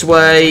 This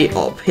way.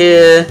 Up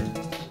here.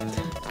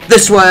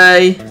 This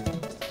way.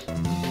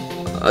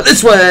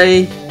 This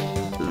way.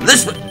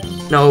 This way.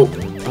 No.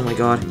 Oh my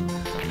god.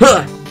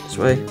 Huh. This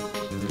way.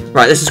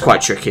 Right, this is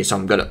quite tricky, so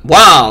I'm gonna...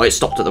 Wow, it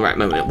stopped at the right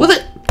moment. Will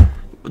it...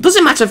 Does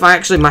it matter if I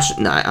actually mash it?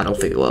 Nah, I don't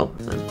think it will.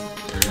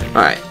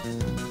 Alright.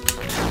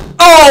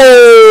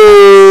 Oh!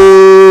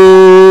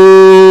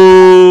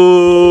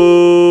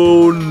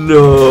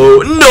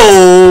 No. No!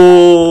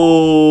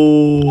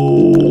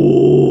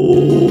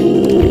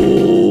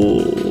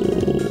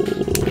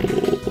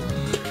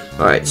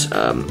 Alright,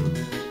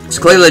 it's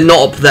clearly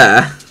not up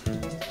there.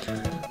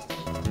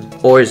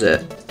 Or is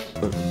it?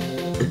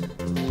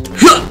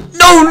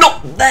 No,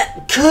 not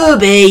that!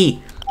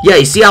 Kirby! Yeah,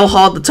 you see how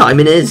hard the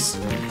timing is?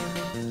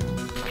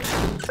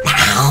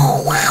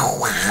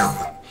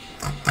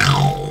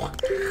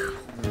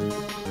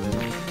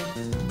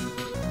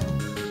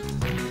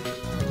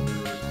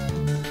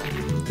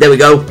 There we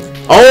go.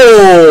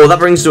 Oh, that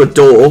brings to a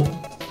door.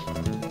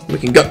 We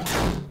can go.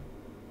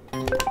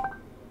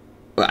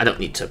 Well, I don't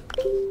need to.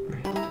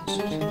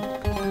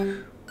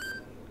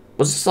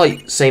 Was this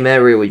like same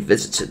area we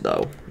visited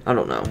though? I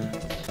don't know.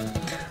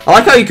 I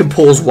like how you can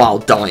pause while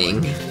dying.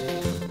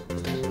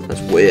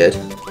 That's weird.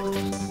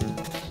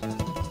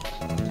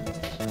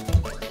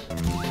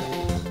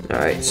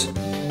 Alright.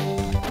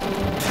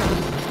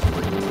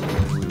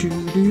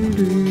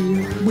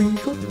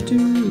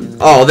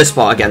 Oh, this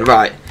part again,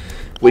 right.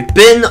 We've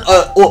been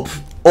up,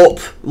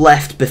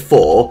 left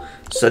before,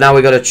 so now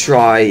we gotta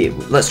try,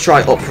 let's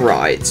try up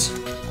right.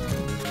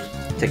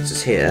 Takes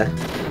us here.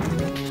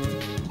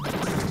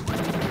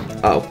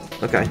 Oh,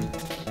 okay.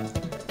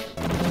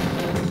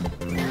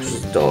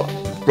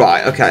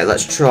 Right, okay,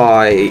 let's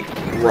try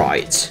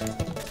right.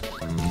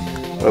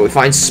 Where we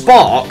find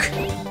Spark,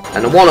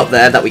 and the one up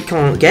there that we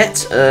can't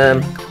get.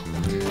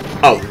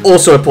 Oh,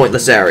 also a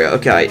pointless area.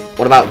 Okay,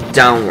 what about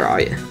down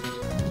right?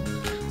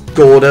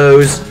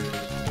 Gordos.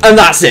 And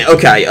that's it.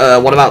 Okay,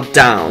 what about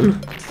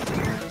down?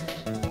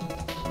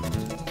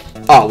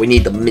 Oh, we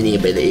need the mini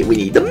ability. We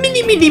need the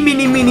mini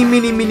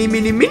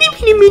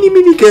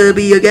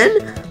Kirby again.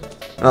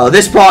 Oh,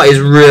 this part is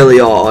really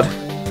hard.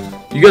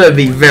 You gotta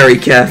be very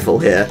careful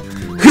here.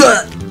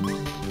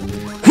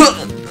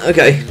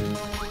 Okay.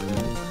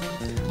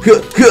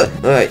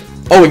 Alright.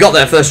 Oh, we got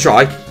there first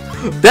try.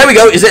 There we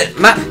go. Is it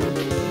map?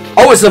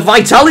 Oh, it's a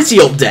vitality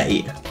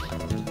update.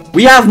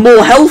 We have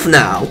more health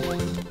now.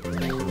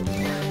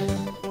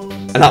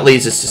 And that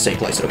leads us to the same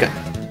place. Okay.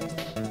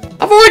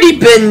 I've already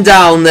been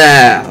down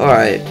there.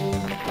 Alright.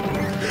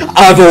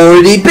 I've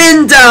already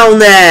been down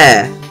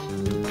there.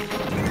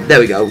 There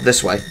we go.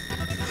 This way.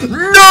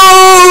 No!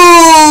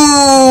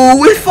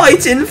 We're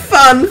fighting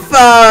Fan.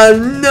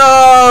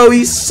 No!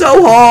 He's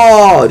so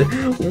hard.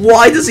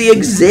 Why does he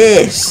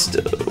exist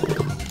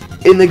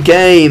in the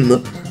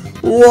game?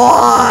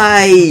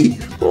 Why?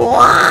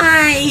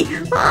 Why?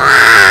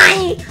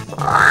 Why?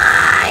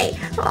 Why?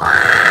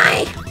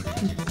 Why?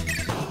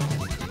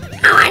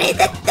 I wanted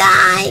to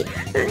die.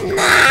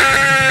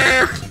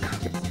 No.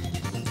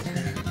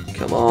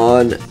 Come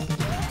on.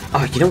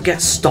 Oh, you don't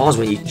get stars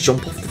when you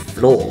jump off the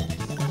floor.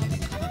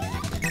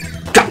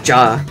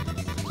 Gotcha.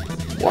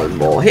 One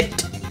more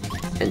hit,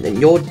 and then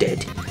you're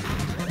dead.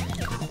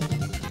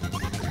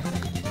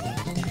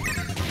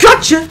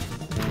 Gotcha.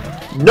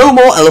 No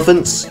more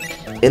elephants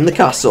in the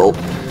castle.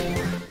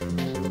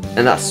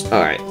 And that's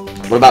alright.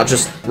 What about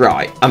just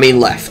right? I mean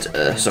left.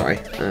 Sorry.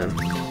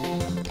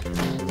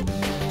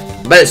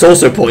 But it's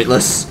also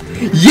pointless.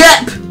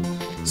 Yep!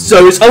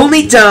 So it's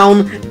only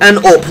down and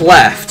up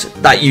left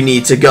that you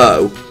need to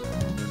go.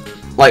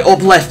 Like,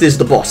 up left is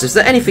the boss. Is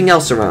there anything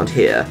else around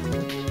here?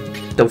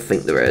 Don't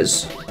think there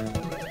is.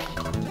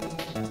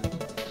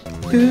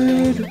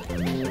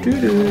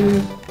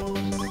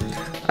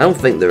 I don't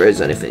think there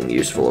is anything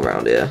useful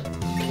around here.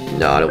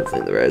 No, I don't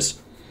think there is.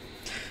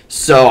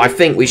 So I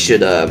think we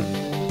should,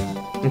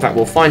 in fact,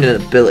 we'll find an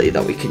ability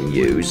that we can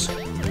use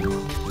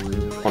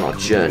on our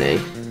journey.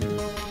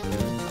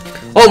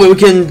 Oh, but we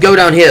can go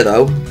down here,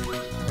 though,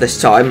 this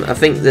time. I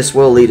think this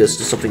will lead us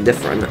to something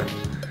different.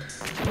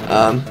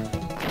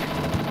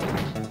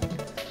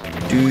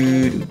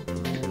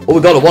 Oh,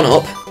 we got a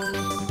one-up.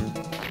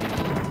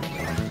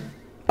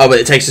 Oh, but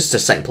it takes us to the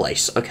same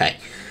place. Okay.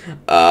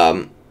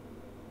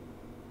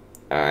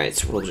 Alright,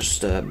 so we'll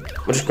just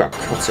grab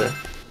Cutter.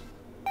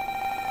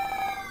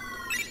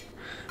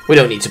 We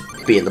don't need to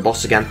be in the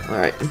boss again.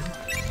 Alright.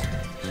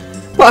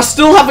 But I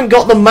still haven't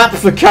got the map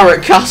for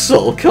Carrot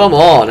Castle. Come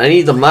on, I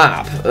need the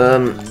map.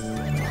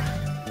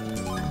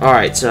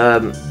 Alright,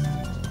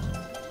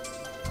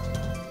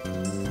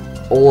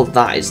 all of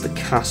that is the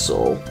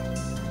castle.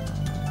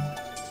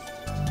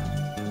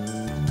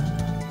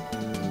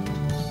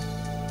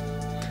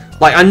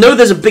 Like, I know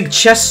there's a big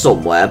chest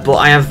somewhere, but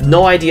I have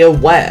no idea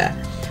where.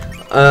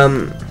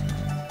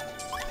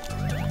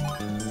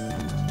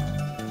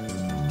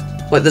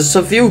 Like, there's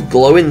a few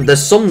glowing,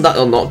 there's some that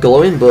are not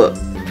glowing, but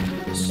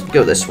let's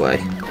go this way.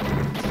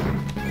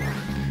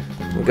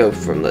 We'll go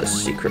from the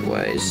secret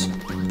ways.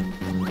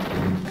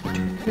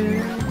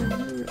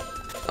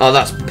 Oh,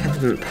 that's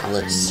Peppermint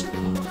Palace.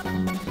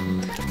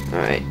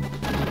 Alright.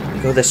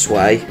 Go this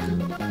way.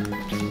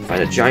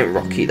 Find a giant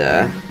Rocky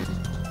there.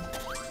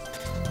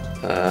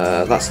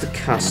 That's the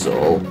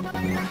castle.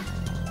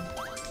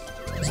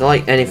 Is there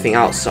like anything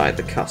outside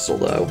the castle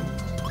though?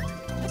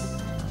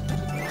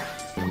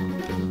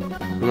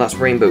 And that's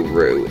Rainbow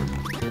Root.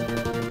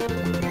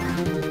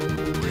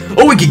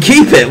 Oh, we can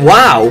keep it!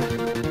 Wow!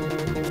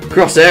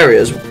 Cross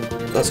areas.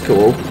 That's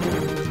cool.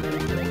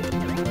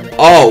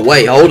 Oh,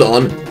 wait, hold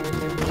on.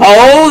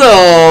 Hold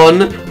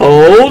on!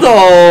 Hold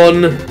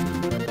on!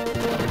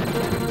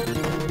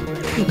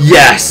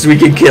 Yes, we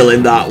can kill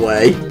him that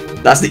way.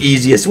 That's the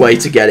easiest way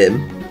to get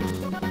him.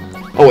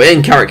 Oh, we're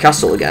in Carrot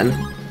Castle again.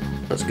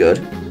 That's good.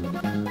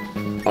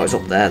 Oh, it's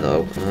up there,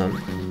 though.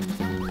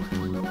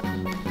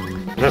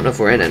 I don't know if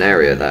we're in an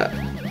area that...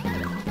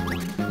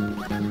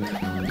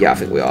 Yeah, I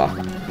think we are.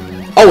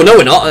 Oh, no,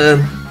 we're not.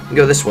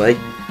 Go this way.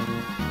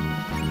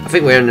 I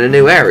think we're in a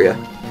new area.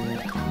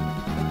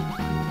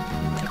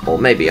 Or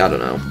maybe, I don't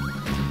know.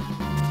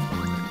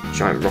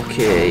 Giant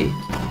Rocky.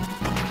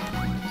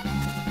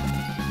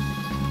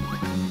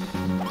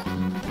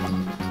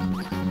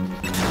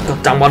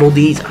 God damn, what all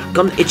these? I've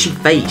got an itchy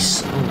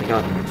face. Oh my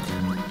god.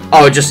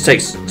 Oh, it just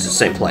takes to the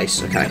same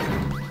place. Okay.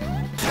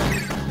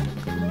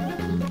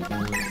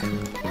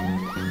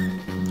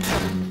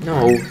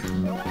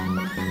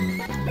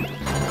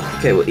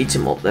 Okay, we'll eat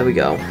him up. There we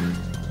go.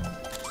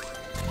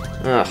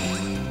 Ugh.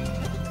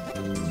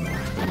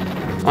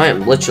 I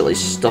am literally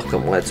stuck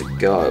on where to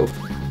go.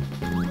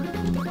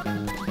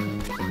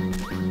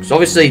 So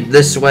obviously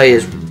this way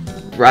is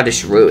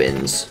Radish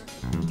Ruins.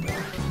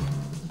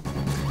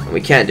 And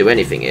we can't do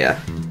anything here.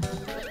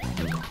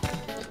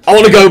 I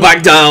want to go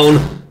back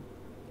down!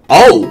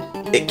 Oh!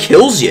 It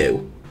kills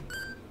you!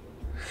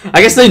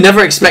 I guess they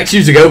never expect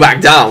you to go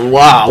back down.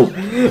 Wow.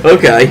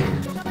 Okay.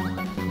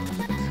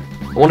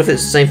 I wonder if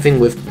it's the same thing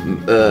with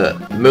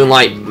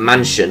Moonlight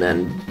Mansion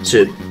and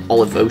to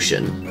Olive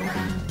Ocean.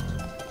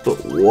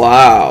 But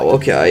wow,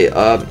 okay.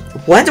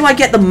 Where do I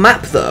get the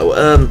map though?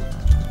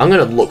 I'm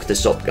gonna look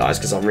this up, guys,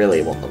 because I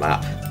really want the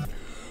map.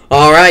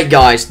 Alright,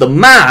 guys, the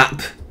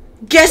map.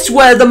 Guess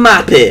where the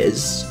map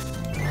is?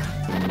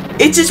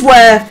 It is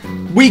where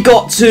we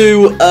got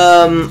to,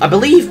 I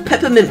believe,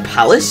 Peppermint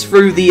Palace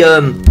through the,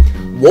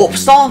 Warp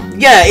Star?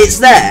 Yeah, it's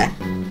there.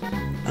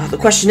 The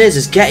question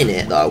is getting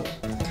it, though.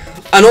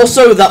 And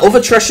also, that other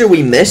treasure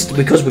we missed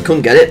because we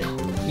couldn't get it.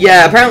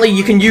 Yeah, apparently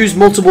you can use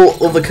multiple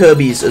other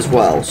Kirbys as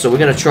well, so we're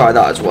gonna try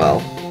that as well.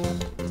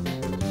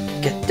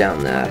 Get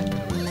down there.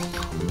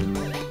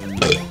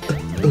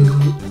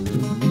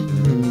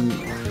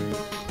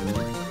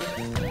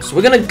 So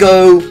we're gonna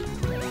go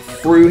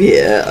through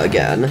here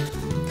again.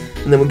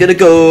 And then we're gonna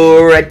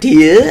go right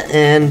here,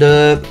 and,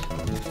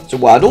 so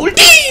Waddle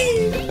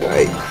Dee!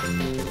 Alright.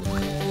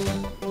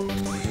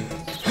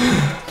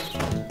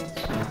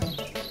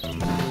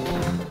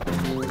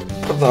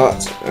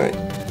 That. Alright.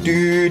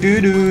 Do do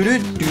do do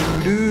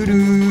do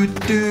do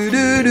do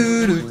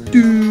do do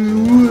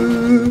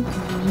do.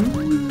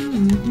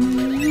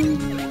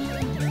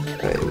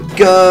 There we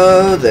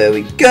go. There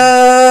we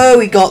go.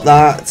 We got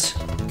that.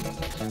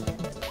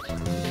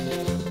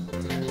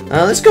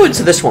 Let's go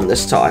into this one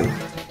this time.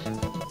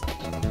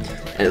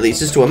 And it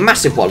leads us to a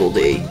massive Waddle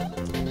Dee.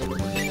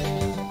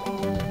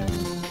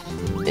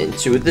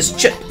 Into this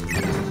chip.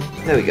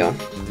 There we go.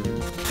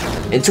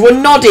 Into a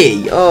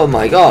Noddy. Oh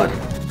my god.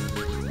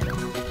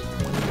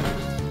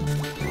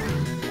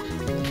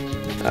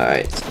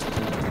 Alright.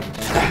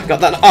 Got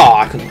that. Oh,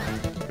 I couldn't.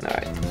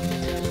 Alright.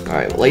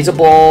 Alright, laser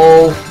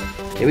ball.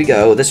 Here we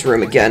go. This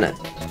room again.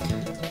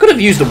 Could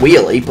have used a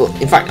wheelie, but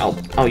in fact,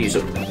 I'll use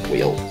a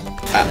wheel.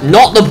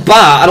 Not the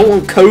bat. I don't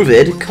want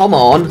COVID. Come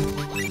on.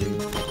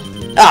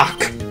 Ah,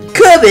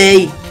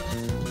 Kirby!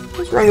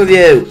 What's wrong with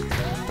you?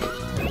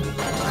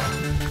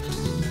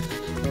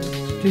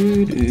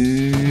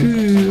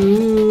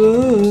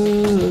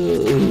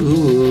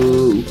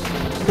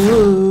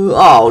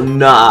 Oh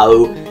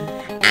no.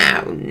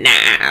 Oh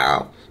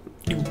no.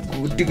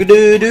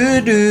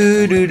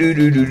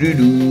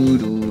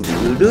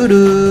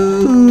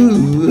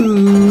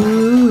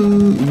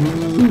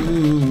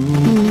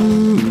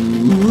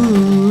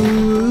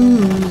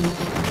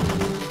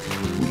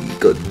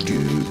 Got to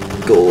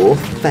go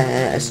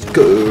fast,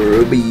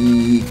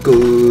 Kirby,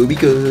 Kirby,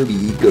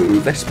 Kirby,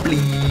 go fast,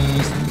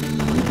 please.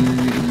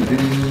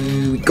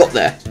 We got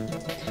there.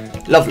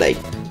 Lovely.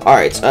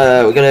 Alright,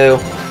 we're gonna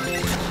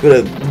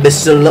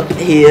missile up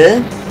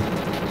here.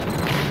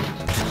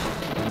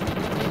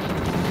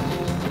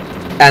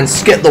 And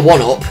skip the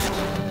one up.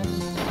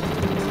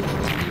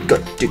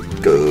 Got to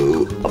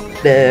go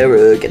up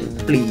there again,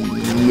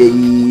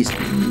 please.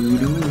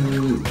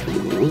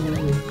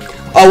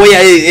 Oh well,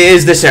 yeah, it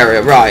is this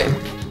area, right?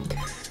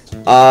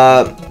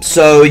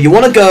 So you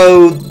want to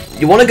go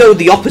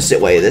the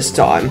opposite way this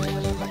time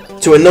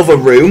to another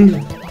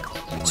room.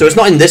 So it's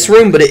not in this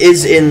room, but it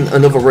is in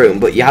another room.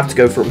 But you have to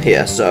go from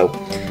here. So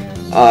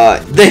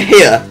they're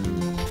here.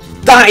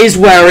 That is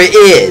where it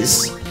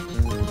is.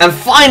 And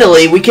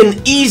finally, we can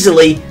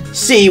easily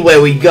see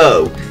where we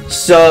go.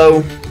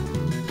 So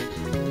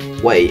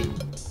wait,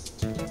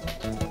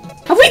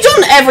 have we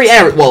done every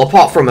area? Well,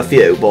 apart from a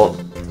few, but.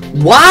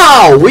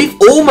 Wow, we've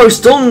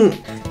almost done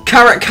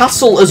Carrot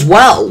Castle as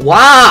well.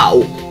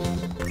 Wow.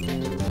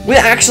 We're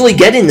actually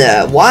getting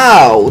there.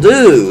 Wow,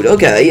 dude.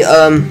 Okay,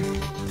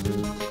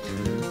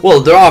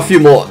 well, there are a few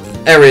more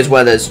areas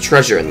where there's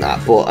treasure in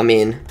that, but, I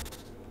mean.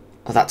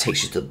 Oh, that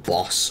takes you to the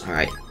boss.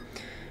 Alright.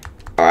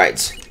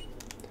 Alright.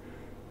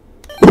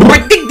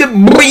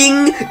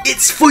 Bring!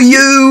 It's for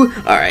you!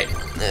 Alright.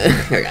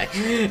 Okay.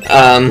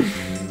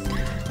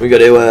 We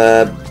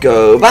gotta,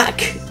 go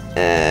back.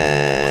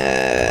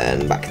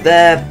 And back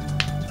there.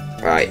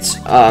 Right,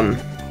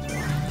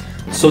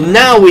 so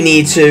now we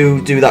need to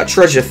do that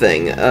treasure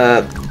thing,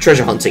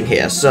 treasure hunting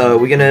here, so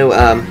we're gonna,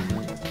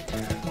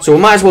 so we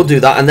might as well do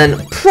that, and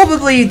then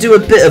probably do a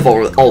bit of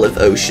Olive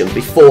Ocean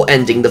before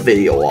ending the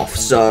video off,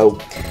 so,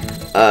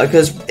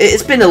 because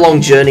it's been a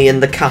long journey in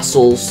the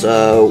castle,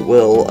 so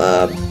we'll,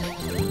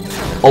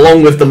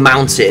 along with the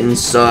mountains,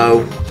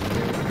 so,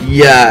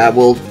 yeah,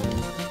 we'll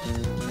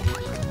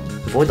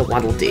avoid the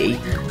Waddle Dee.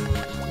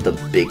 The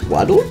big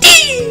Waddle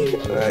Dee!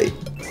 Alright.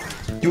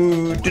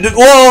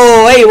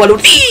 Whoa! Hey, Waddle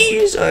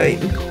Dees! Alright.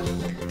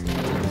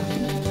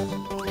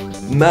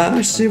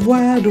 Massive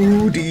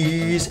Waddle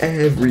Dees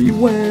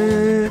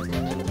everywhere.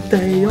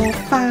 They are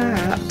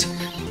fat.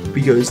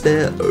 because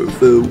they're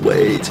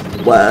overweight.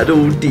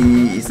 Waddle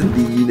Dees and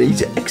they need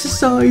to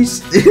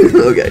exercise.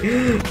 Okay.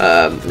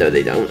 No,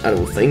 they don't. I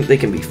don't think they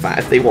can be fat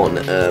if they want.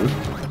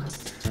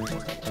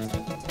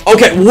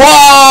 Okay.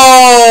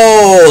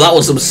 Whoa! That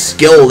was some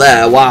skill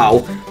there.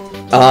 Wow.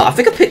 I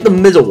think I picked the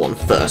middle one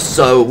first,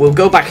 so we'll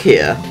go back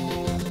here.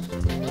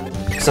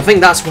 So I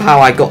think that's how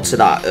I got to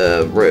that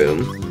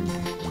room.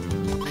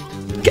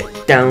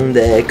 Get down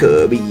there,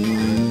 Kirby.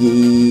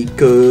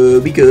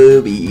 Kirby,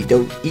 Kirby.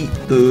 Don't eat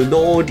the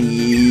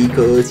naughty,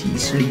 cause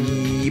he's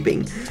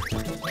sleeping.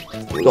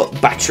 We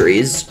got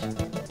batteries.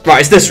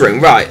 Right, it's this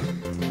room, right.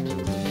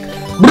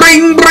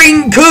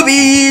 Bring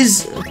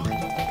Kirby's!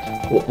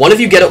 One of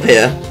you get up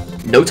here.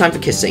 No time for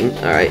kissing,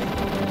 alright.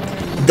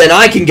 Then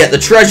I can get the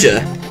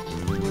treasure.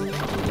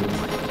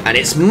 And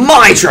it's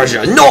my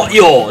treasure, not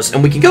yours!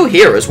 And we can go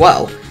here as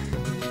well.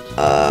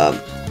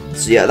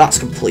 So yeah, that's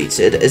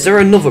completed. Is there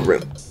another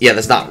room? Yeah,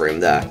 there's that room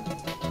there.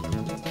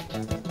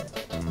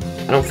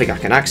 I don't think I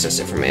can access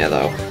it from here,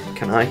 though.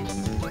 Can I?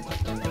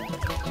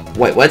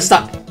 Wait, where's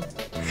that?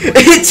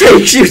 It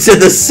takes you to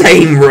the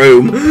same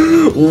room!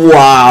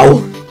 Wow!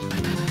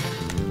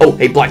 Oh,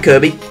 hey, Black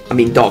Kirby. I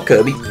mean, Dark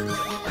Kirby.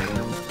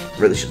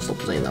 Really should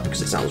stop saying that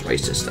because it sounds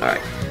racist.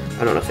 Alright.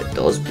 I don't know if it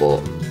does,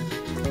 but...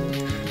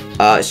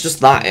 it's just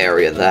that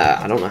area there.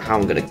 I don't know how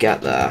I'm gonna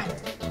get there.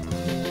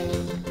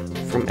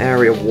 From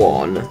area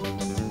 1.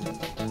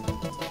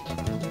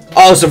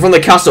 Oh, so from the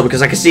castle,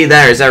 because I can see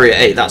there is area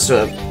 8. That's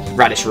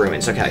Radish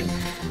Ruins, okay.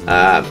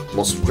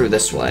 What's through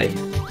this way?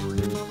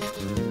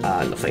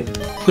 Nothing.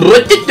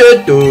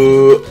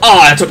 Oh,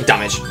 I took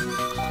damage.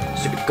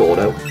 Stupid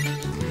Gordo.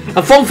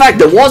 And fun fact,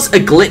 there was a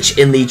glitch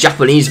in the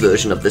Japanese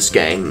version of this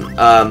game,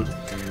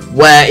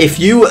 where if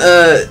you,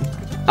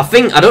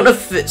 I don't know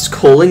if it's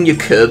calling your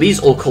Kirby's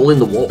or calling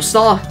the Warp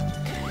Star,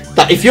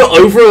 that if you're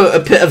over a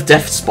pit of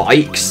death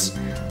spikes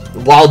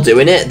while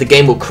doing it, the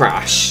game will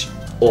crash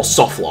or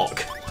soft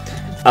lock.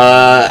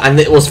 And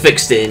it was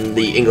fixed in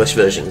the English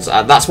versions.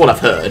 That's what I've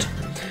heard.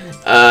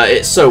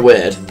 It's so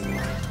weird.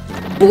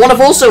 But what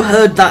I've also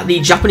heard that the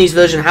Japanese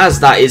version has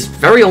that is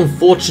very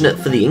unfortunate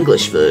for the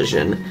English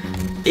version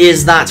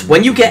is that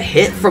when you get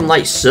hit from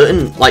like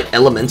certain like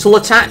elemental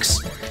attacks,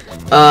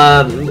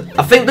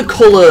 I think the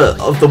colour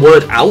of the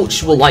word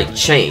ouch will like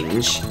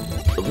change.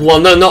 Well,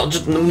 no, not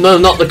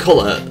the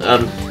colour.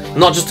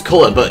 Not just the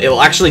colour, but it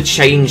will actually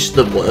change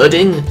the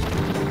wording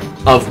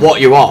of what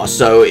you are.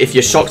 So if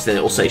you're shocked, then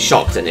it will say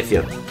shocked, and if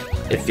you're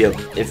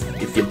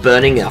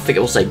burning, I think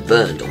it will say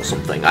burned or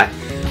something. I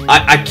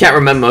can't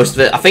remember most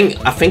of it. I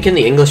think in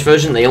the English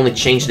version they only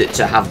changed it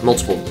to have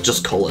multiple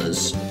just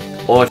colours,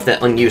 or if they're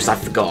unused, I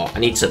forgot. I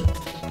need to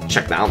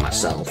check that out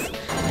myself.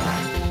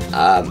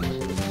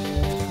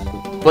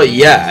 But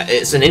yeah,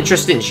 it's an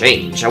interesting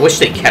change. I wish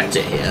they kept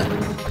it here.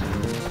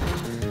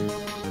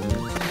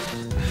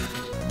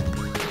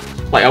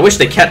 Like, I wish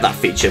they kept that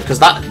feature, because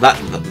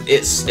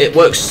it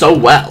works so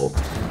well.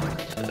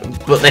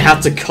 But they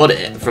had to cut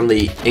it from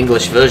the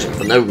English version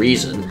for no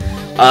reason.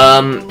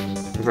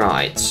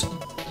 Right.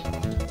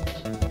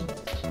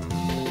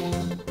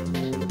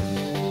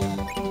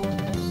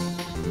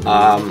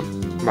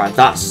 Right,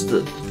 that's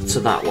to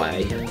that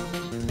way.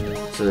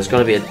 So there's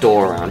gotta be a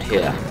door around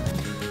here.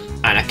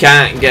 And I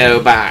can't go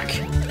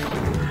back.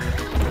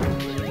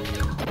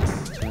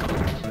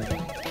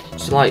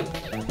 It's like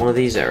one of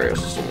these areas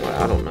or somewhere,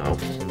 I don't know.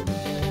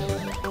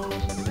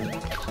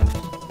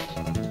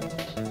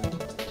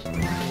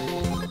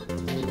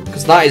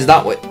 Because that is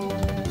that way.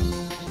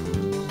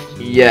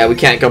 Yeah, we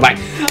can't go back.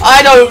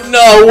 I don't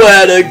know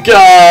where to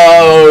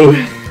go!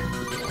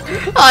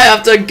 I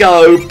have to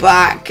go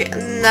back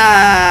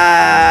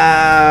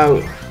now!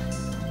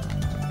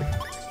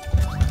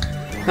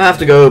 I have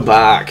to go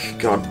back.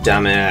 God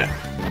damn it.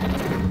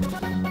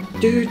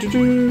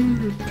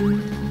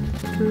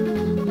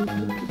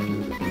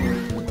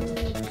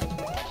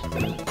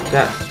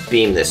 That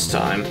beam this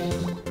time.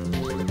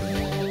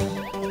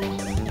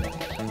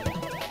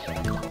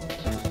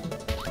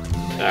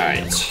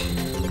 Alright.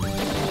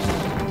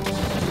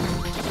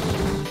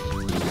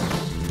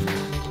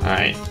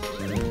 Alright.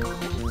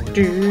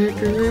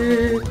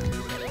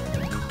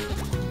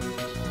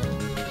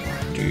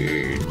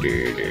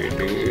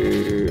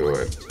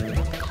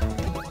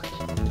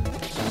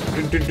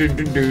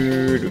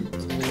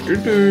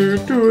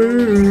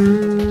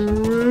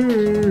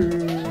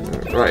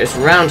 Right, it's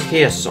around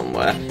here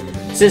somewhere.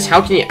 Since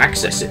how can you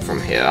access it from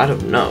here? I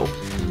don't know.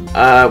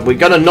 We're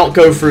gonna not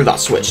go through that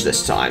switch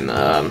this time.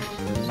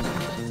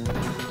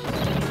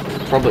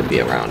 Probably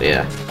be around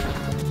here.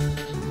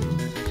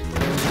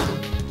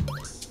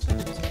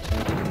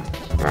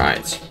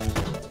 Right.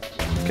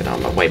 Get out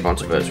of my way,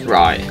 bunch of birds.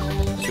 Right.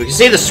 So we can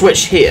see the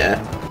switch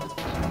here.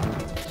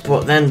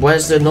 But then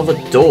where's another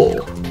door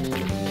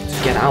to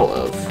get out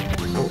of?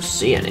 I don't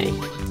see any.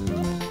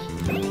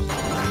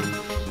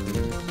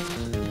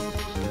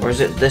 Or is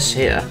it this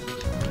here?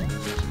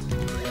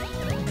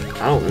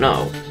 I don't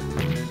know.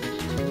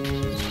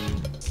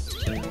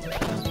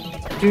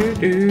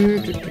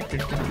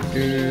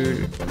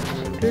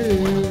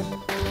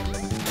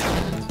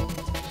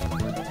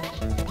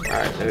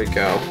 Alright, there we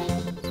go.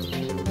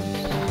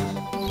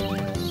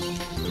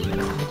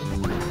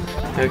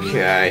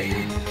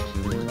 Okay.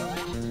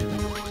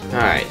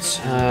 Alright,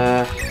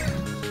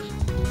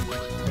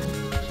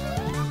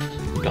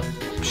 got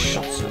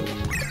shots up.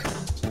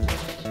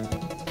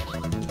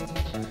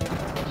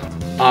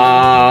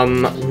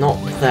 Not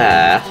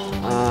there.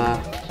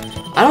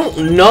 I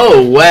don't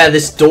know where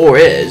this door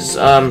is.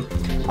 I'm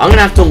gonna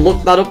have to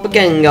look that up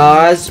again,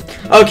 guys.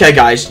 Okay,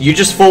 guys, you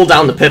just fall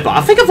down the pit, but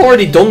I think I've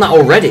already done that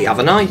already,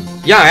 haven't I?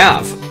 Yeah, I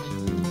have.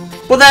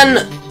 Well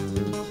then,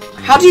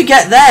 how do you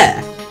get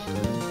there?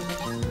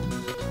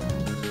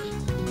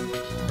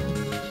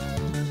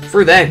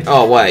 Through there?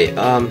 Oh, wait,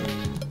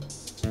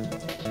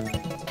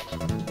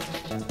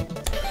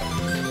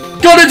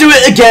 Gotta do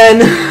it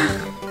again!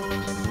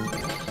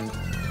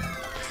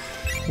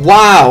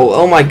 Wow,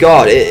 oh my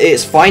god,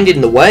 it's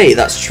finding the way,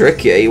 that's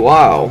tricky,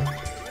 wow.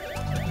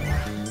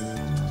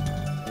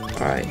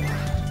 Alright.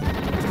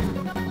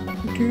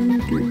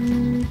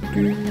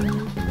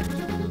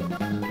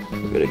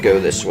 We're gonna go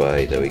this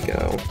way, there we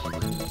go.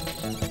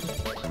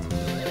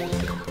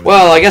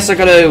 Well, I guess I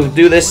gotta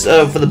do this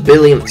for the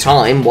billionth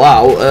time,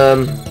 wow,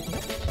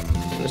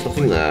 there's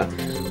nothing there.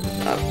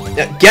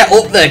 Get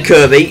up there,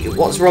 Kirby!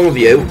 What's wrong with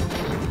you?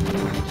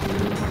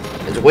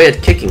 It's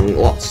weird kicking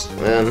lots,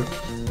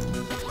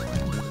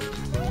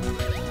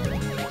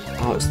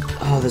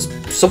 Oh, there's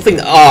something.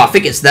 Oh, I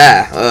think it's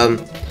there.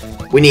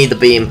 We need the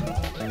beam.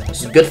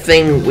 It's a good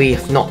thing we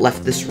have not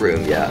left this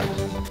room yet.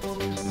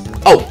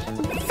 Oh,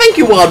 thank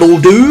you, Waddle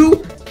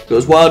Doo.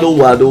 Because Waddle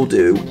Waddle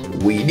Doo,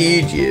 we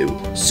need you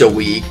so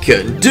we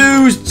can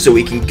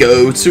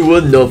go to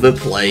another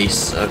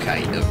place.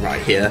 Okay,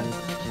 right here.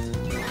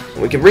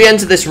 We can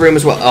re-enter this room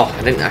as well. Oh,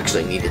 I didn't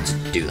actually need it to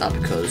do that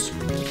because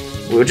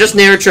we were just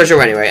near a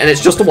treasure anyway, and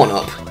it's just a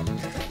one-up.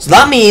 So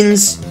that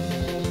means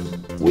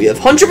we have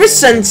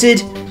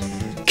 100%ed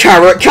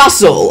Carrot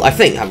Castle, I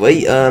think, have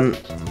we?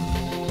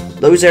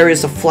 Those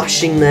areas are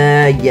flashing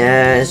there.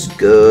 Yes,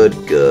 good.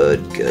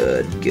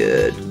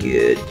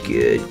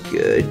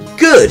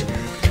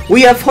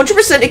 We have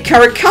 100%ed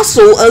Carrot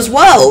Castle as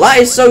well. That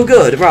is so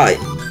good. Right.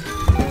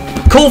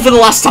 Call for the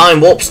last time,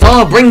 Warp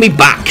Star. Bring me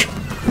back.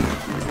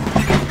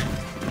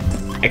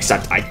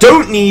 Except I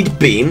don't need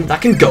beam.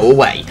 That can go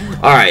away.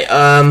 Alright,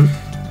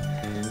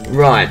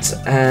 right,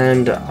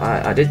 and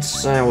I did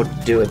say I would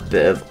do a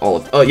bit of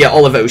Olive... Oh, yeah,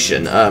 Olive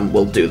Ocean.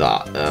 We'll do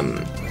that.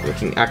 We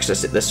can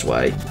access it this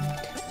way.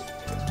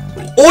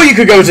 Or you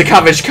could go to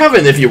Cabbage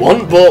Cavern if you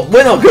want, but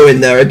we're not going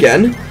there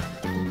again.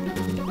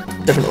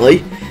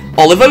 Definitely.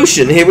 Olive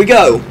Ocean, here we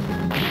go.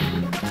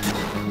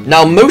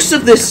 Now, most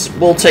of this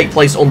will take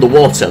place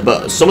underwater,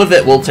 but some of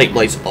it will take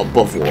place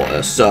above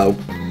water, so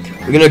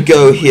we're going to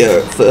go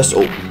here first.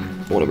 Oh,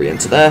 I want to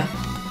re-enter there.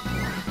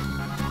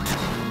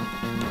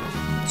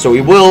 So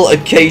we will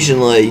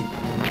occasionally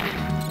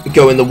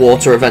go in the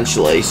water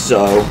eventually,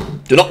 so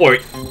do not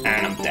worry.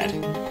 And I'm dead.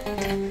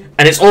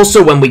 And it's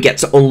also when we get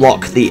to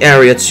unlock the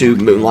area to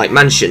Moonlight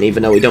Mansion,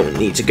 even though we don't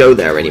need to go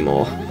there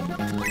anymore.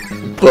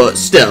 But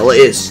still,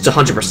 it's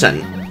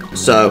 100%.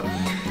 So,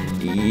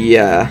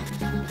 yeah.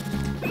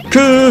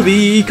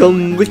 Kirby,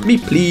 come with me,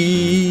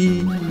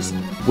 please.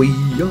 We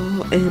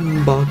are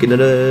embarking on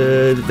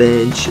an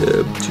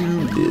adventure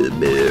to the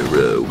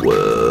mirror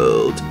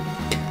world.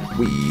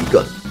 We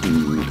got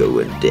to go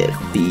and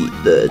defeat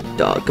the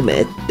Dark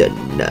Meta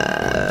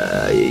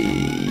Knight.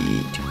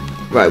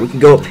 Right, we can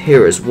go up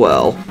here as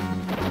well.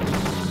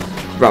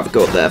 Rather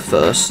go up there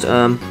first.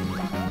 Oh,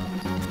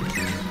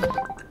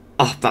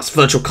 that's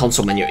Virtual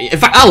Console menu. In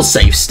fact, I'll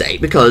save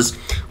state because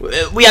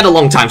we had a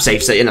long time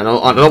save state, and I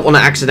don't want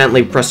to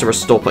accidentally press the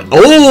restore button.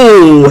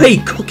 Oh, hey,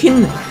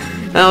 cooking.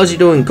 How's you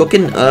doing,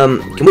 cooking?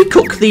 Can we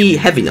cook the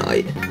Heavy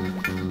Knight?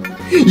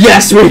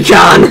 Yes, we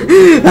can.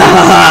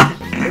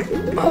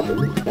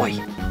 Oh boy.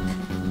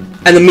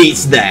 And the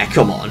meat's there.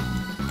 Come on.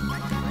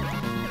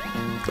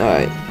 All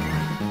right.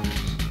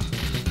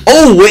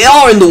 Oh, we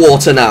are in the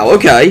water now.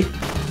 Okay.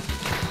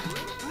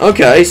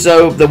 Okay,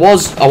 so I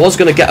was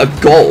gonna get a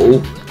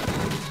goal,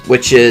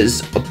 which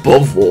is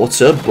above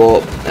water,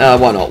 but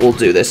why not? We'll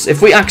do this.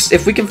 If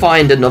we can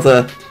find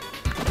another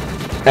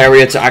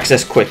area to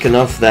access quick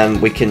enough, then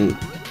we can.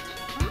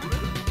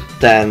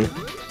 Then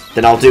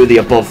I'll do the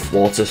above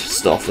water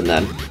stuff, and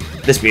then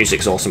this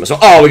music's awesome as well.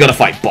 Oh, we gotta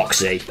fight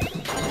Boxy.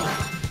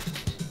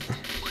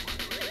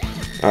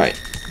 All right,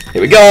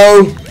 here we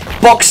go,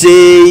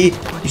 Boxy.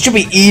 It should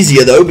be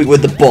easier though,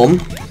 with the bomb.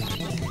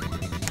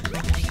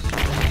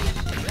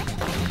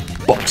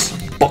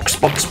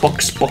 Boxy,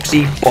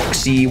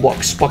 boxy,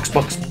 wax, box,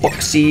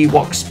 boxy,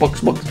 wax,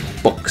 box,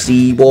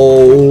 boxy,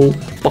 whoa,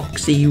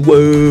 boxy,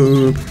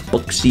 whoa,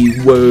 boxy,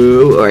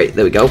 whoa. Alright,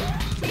 there we go.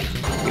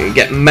 We're gonna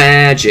get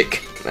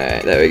magic.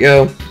 Alright, there we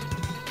go.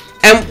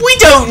 And we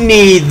don't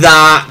need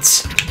that!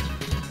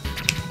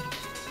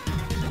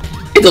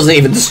 It doesn't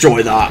even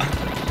destroy that.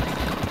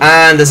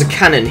 And there's a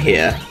cannon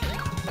here.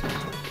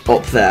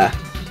 Up there.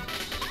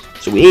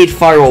 So we need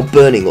fire or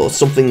burning or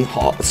something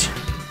hot.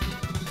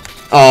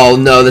 Oh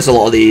no, there's a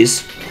lot of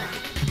these.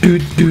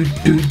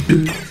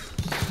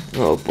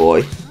 Oh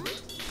boy.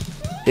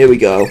 Here we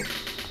go.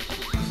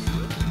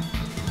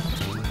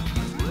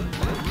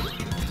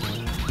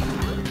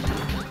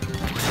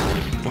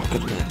 Oh,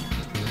 good man.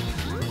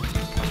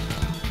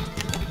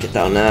 Get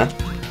down there.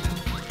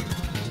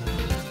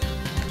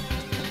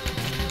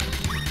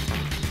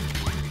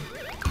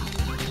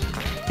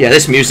 Yeah,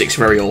 this music's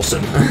very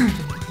awesome.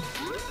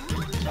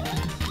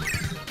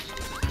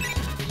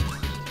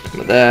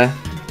 There.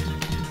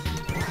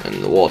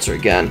 And the water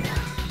again.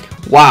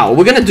 Wow,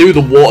 we're gonna do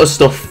the water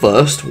stuff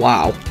first.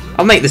 Wow.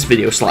 I'll make this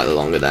video slightly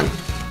longer then.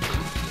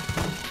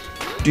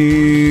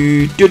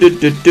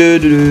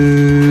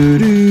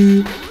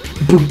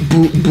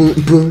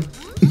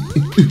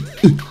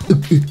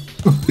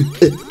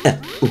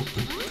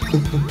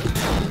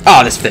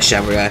 Oh, there's fish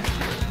everywhere.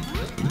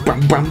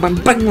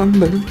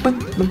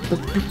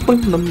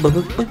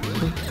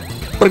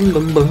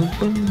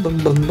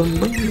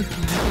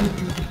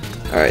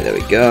 Alright, there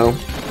we go.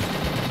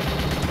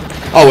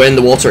 Oh, we're in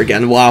the water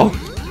again, wow.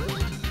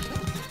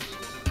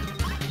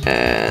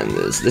 And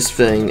there's this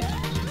thing.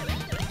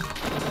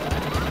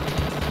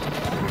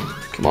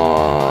 Come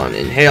on,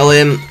 inhale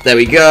him. There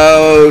we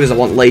go, because I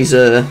want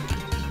laser.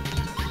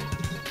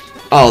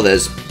 Oh,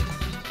 there's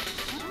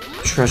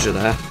treasure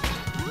there.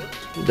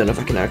 Don't know if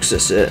I can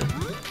access it.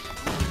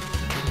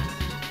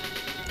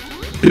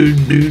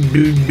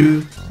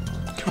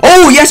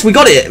 Oh, yes, we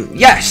got it!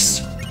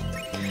 Yes!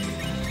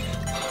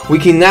 We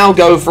can now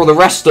go for the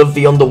rest of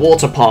the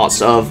underwater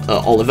parts of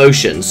Olive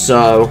Ocean,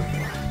 so...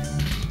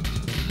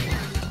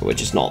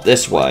 Which is not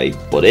this way,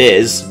 but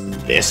is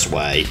this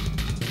way.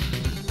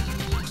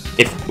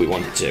 If we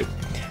wanted to.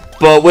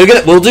 But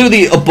we'll do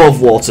the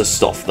above water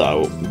stuff,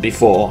 though,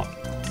 before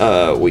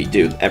we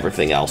do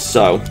everything else,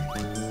 so...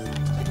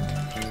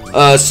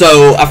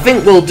 So, I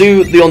think we'll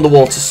do the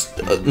underwater...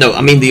 no,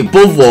 I mean the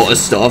above water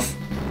stuff.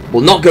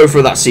 We'll not go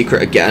through that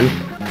secret again.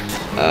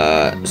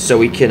 So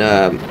we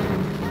can...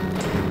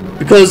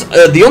 because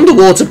the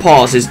underwater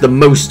part is the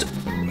most...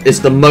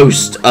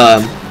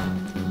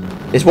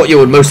 Is what you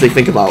would mostly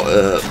think about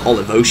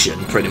Olive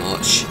Ocean, pretty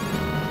much.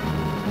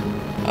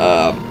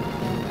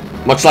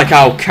 Much like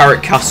how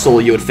Carrot Castle,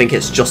 you would think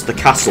it's just the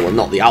castle and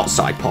not the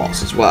outside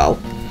parts as well.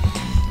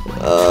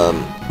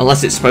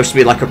 Unless it's supposed to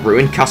be like a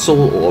ruined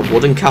castle or a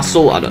wooden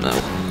castle, I don't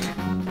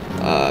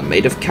know.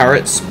 Made of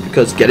carrots,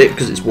 because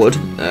it's wood.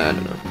 I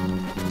don't know.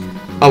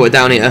 Oh, we're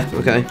down here,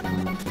 okay.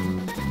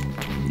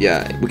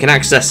 Yeah, we can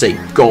access a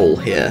goal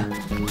here.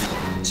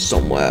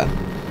 Somewhere.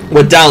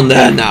 We're down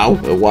there now.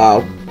 Oh,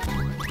 wow.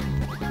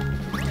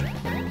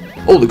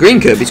 Oh, the green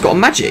Kirby's got a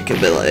magic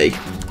ability.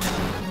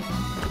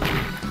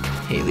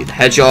 Haley the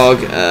Hedgehog.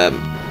 Is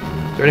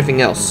there anything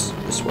else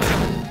this way?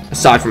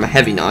 Aside from a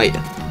Heavy Knight.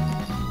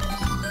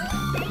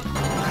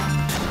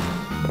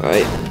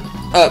 Alright.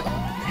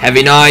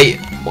 Heavy Knight.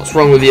 What's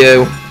wrong with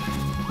you?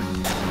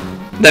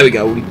 There we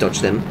go. We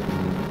dodged him.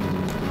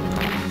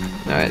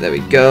 Alright, there we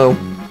go.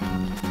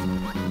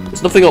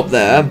 There's nothing up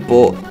there,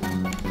 but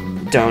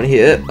down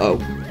here. Oh,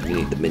 we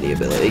need the mini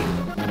ability.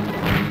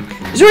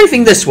 Is there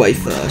anything this way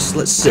first?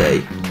 Let's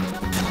see.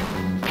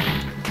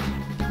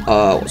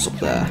 What's up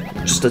there?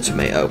 Just a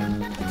tomato.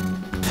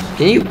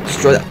 Can you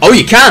destroy that? Oh,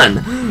 you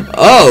can!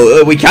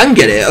 Oh, we can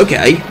get it.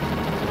 Okay.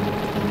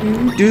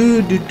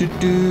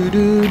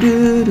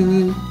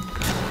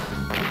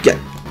 Get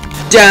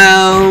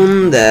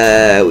down.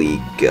 There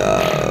we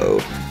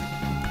go.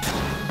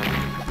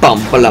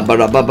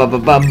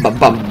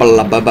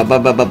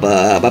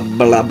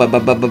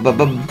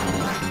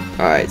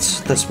 Alright,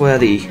 that's where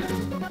the...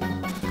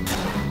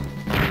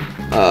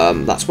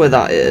 that's where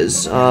that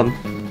is.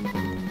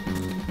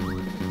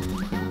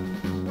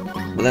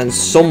 But then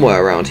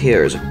somewhere around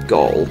here is a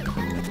goal.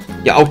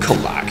 Yeah, I'll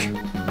come back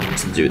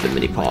to do the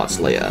mini parts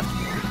later.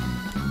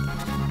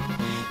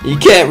 You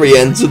can't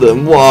re-enter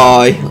them,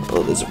 why?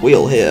 Oh, there's a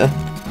wheel here.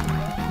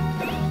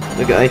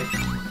 Okay.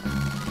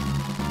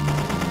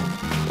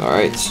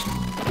 Alright.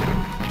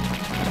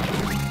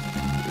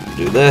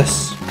 Do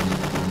this.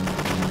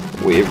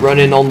 We're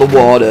running on the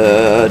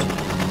water.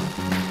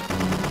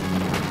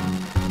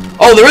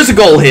 Oh, there is a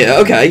goal here.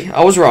 Okay,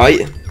 I was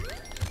right.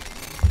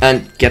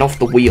 And get off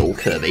the wheel,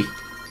 Kirby.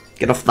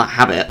 Get off that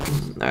habit.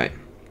 Alright.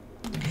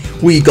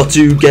 We got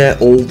to get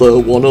all the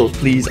one-ups,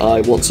 please. I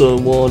want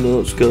some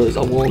one-ups, cause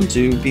I want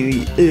to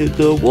be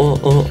the one.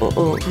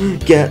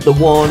 Get the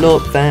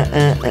one-up,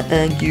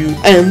 thank you.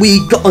 And we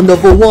got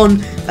another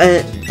one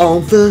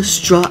on the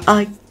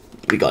strike.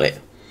 We got it.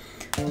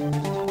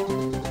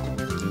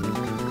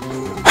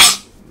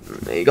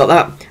 There you got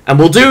that. And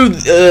we'll do,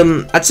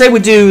 I'd say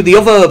we'll do the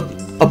other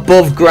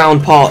above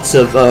ground parts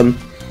of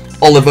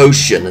Olive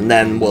Ocean, and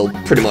then we'll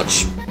pretty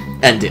much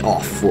end it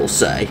off, we'll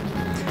say.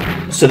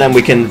 So then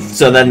we can.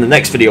 So then the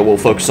next video will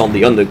focus on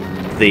the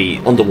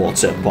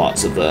underwater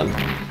parts of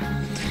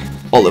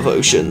Olive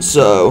Ocean.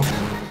 So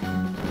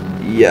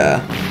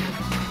yeah.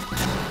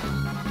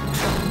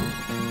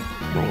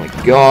 Oh my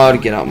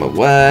god! Get out of my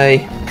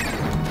way!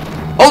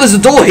 Oh, there's a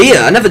door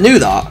here. I never knew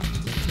that.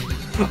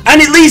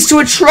 And it leads to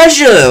a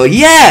treasure.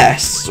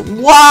 Yes!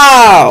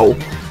 Wow!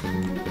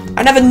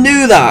 I never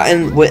knew that.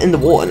 And we're in the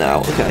water now.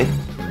 Okay.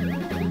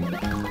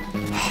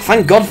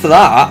 thank God for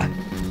that.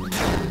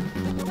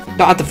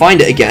 Don't have to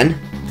find it again.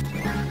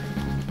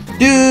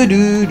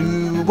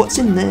 What's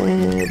in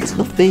there? There's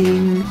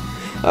nothing.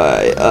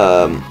 Alright,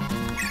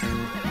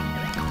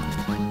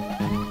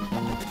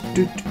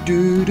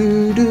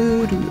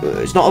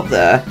 it's not up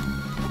there.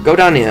 Go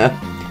down here.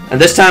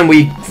 And this time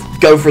we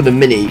go for the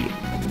mini.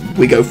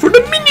 We go for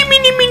the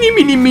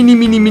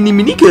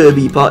mini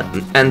Kirby part.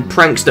 And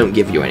pranks don't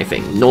give you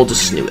anything, nor does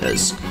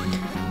snooters.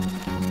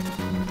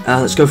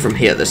 Let's go from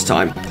here this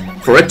time.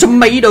 For a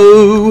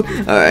tomato!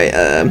 Alright,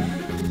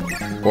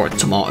 or a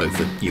tomato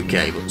for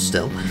UK, but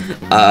still.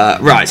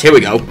 Right, here we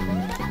go.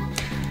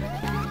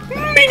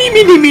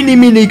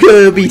 Mini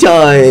Kirby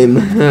time!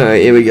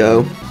 Alright, here we go.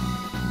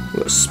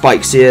 We've got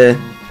spikes here.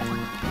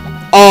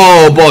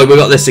 Oh boy, we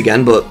got this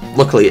again, but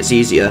luckily it's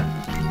easier.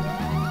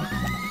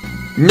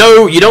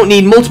 No, you don't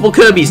need multiple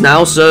Kirbys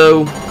now,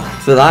 so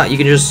for that you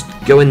can just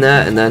go in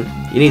there and then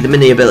you need the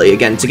mini ability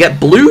again to get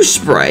blue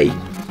spray.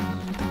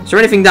 Is there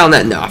anything down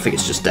there? No, I think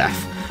it's just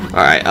death.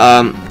 Alright,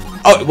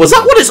 oh, was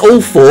that what it's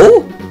all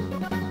for?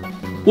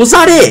 Was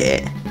that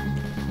it?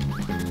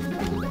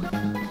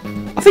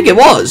 I think it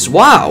was.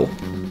 Wow.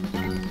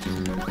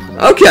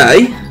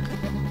 Okay.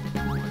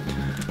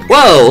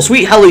 Well,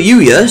 sweet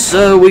hallelujah.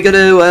 So we're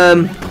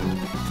gonna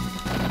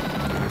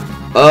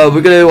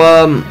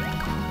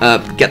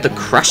get the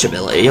crash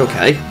ability.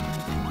 Okay.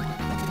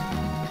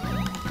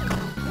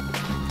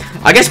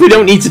 I guess we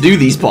don't need to do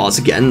these parts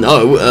again.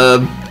 No.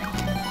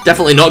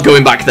 Definitely not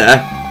going back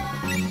there.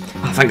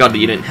 Oh, thank God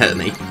you didn't hurt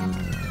me.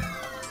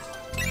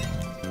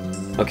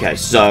 Okay,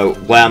 so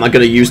where am I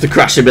going to use the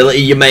crash ability,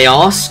 you may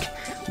ask?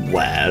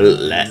 Well,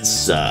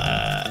 let's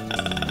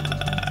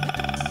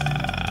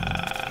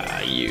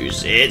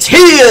use it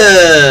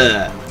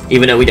here!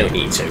 Even though we don't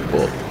need to,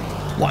 but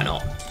why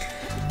not?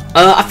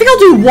 I think I'll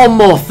do one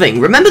more thing.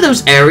 Remember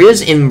those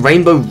areas in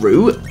Rainbow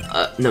Root?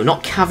 No,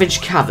 not Cabbage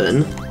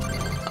Cavern.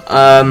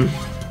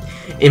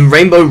 In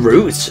Rainbow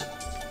Root?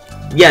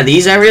 Yeah,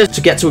 these areas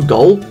to get to a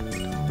goal.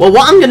 Well,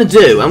 what I'm going to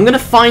do, I'm going to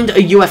find a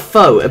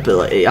UFO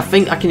ability. I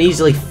think I can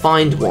easily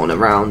find one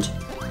around.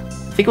 I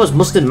think it was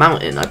Mustard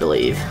Mountain, I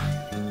believe.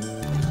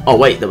 Oh,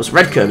 wait, there was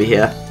Red Kirby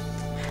here.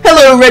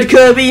 Hello, Red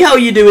Kirby. How are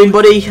you doing,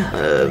 buddy?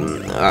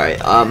 Alright,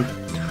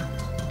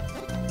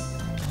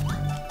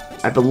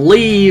 I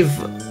believe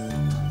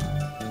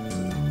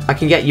I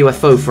can get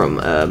UFO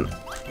from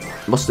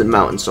Mustard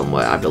Mountain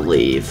somewhere, I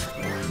believe.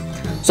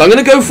 So I'm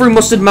going to go through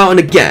Mustard Mountain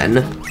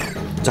again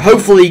to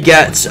hopefully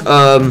get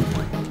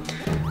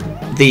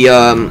the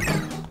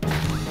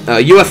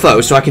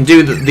UFO, so I can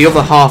do the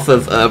other half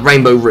of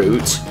Rainbow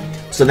Root.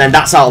 So then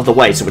that's out of the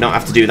way, so we don't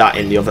have to do that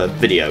in the other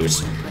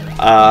videos.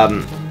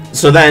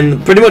 So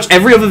then pretty much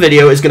every other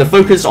video is going to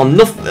focus on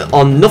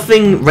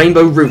nothing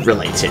Rainbow Root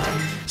related.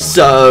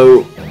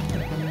 So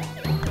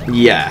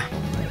yeah.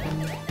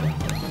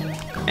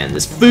 And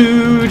there's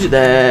food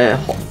there,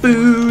 hot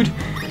food,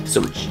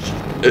 some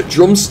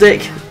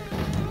drumstick.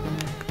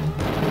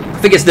 I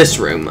think it's this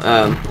room.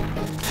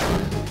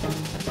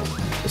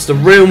 It's the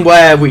room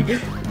where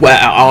I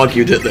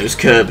argued at those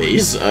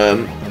Kirbys.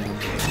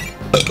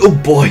 Oh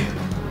boy.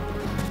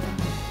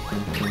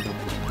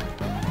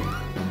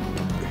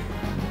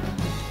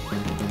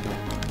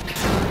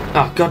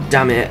 Oh, god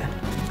damn it.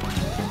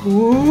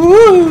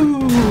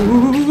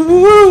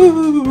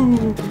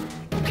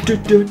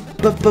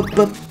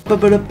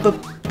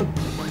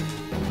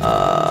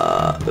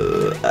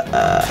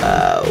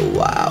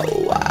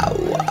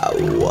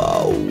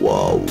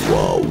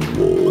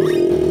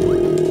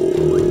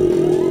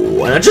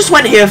 And I just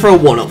went here for a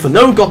one-up for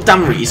no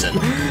goddamn reason.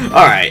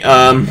 Alright,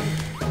 I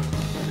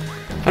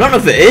don't know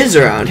if it is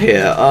around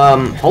here.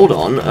 Hold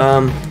on.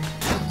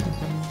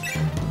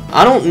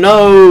 I don't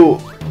know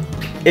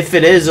if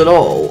it is at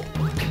all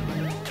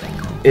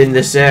in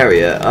this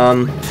area,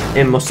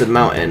 in Mustard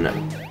Mountain,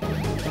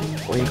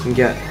 where you can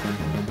get,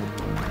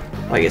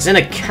 like, it's in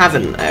a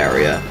cavern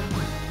area.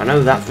 I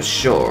know that for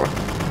sure.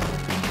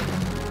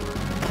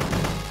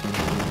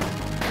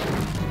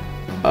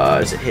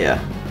 Is it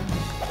here?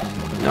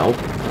 No.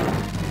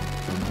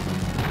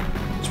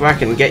 It's where I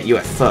can get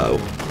UFO.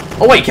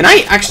 Oh wait, can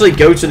I actually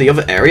go to the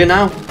other area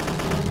now?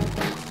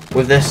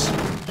 With this?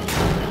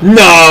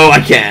 No, I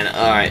can't.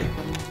 Alright.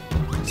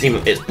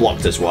 It's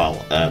blocked as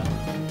well.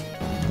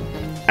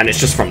 And it's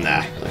just from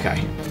there.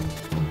 Okay.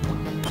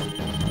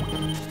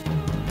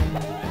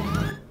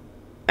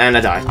 And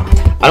I die.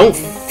 I don't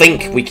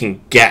think we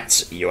can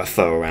get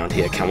UFO around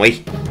here, can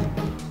we?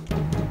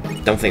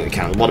 Don't think we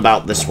can. What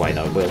about this way,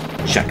 though? We'll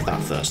check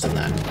that first and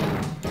then.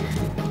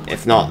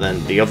 If not,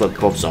 then the other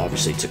buffs are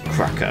obviously to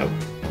Krakow.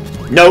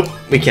 Nope,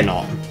 we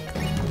cannot.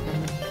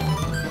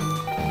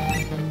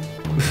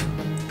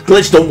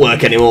 Glitch don't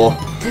work anymore.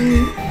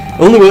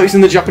 Only works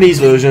in the Japanese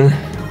version.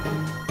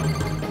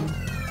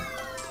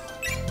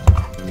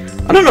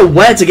 I don't know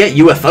where to get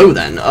UFO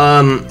then.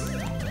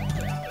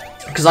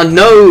 Because I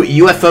know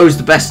UFO is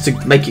the best to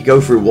make it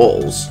go through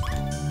walls.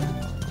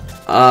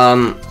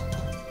 I'll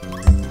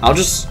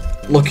just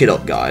look it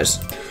up, guys.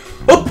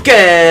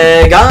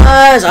 Okay,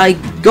 guys, I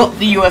got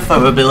the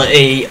UFO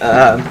ability.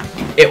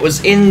 it was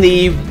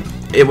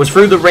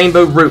through the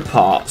rainbow root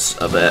parts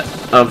of it,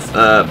 of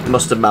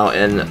Mustard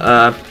Mountain,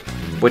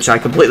 which I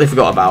completely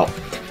forgot about.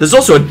 There's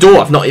also a door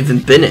I've not even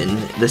been in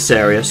this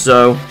area,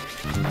 so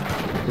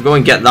we'll go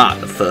and get that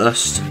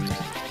first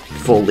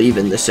before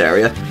leaving this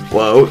area.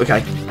 Whoa,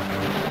 okay.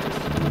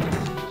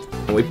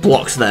 And we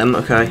blocked them,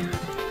 okay.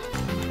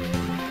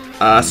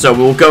 So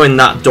we'll go in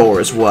that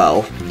door as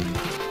well.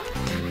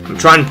 I'm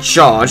trying to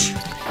charge.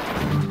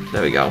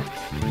 There we go.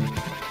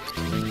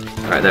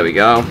 Alright, there we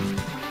go.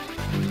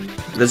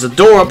 There's a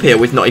door up here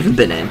we've not even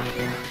been in.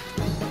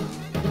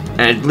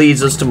 And it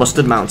leads us to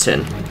Mustard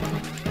Mountain.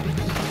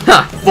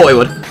 Ha! Thought it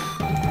would.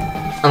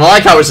 And I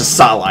like how it's a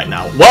satellite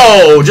now.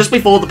 Whoa! Just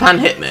before the pan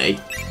hit me.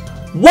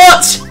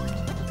 What?!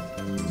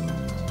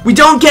 We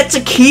don't get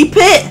to keep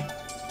it?!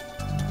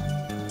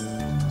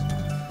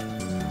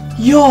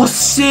 You're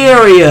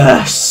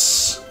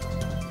serious!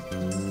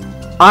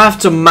 I have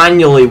to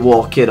manually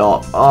walk it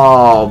up.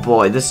 Oh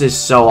boy, this is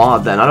so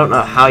hard then. I don't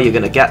know how you're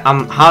gonna get...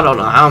 I don't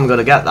know how I'm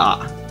gonna get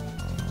that.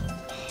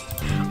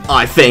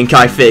 I think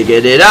I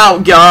figured it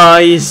out,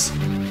 guys!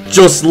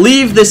 Just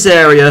leave this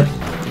area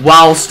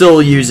while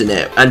still using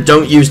it, and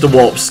don't use the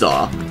warp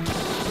star.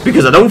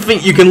 Because I don't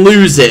think you can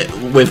lose it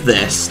with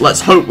this.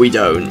 Let's hope we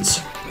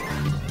don't.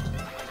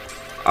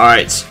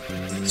 Alright,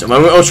 so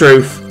moment of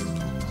truth.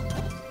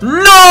 No!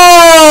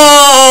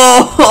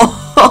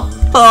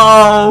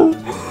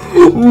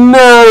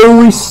 No,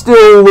 we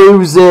still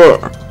lose it.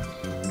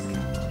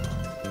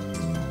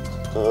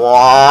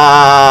 Why?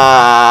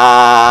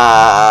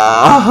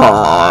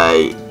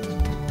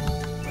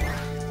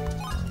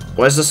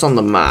 Where's this on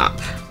the map?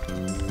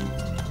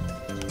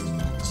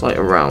 It's like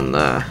around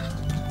there.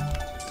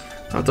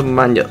 I have to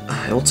manual.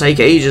 It'll take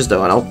ages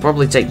though, and I'll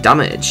probably take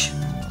damage.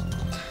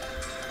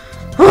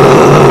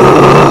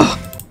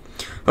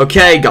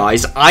 Okay,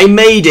 guys, I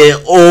made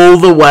it all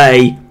the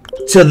way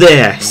to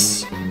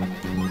this.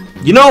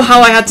 You know how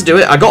I had to do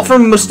it? I got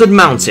from Mustard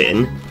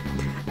Mountain,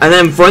 and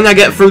then when I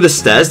get through the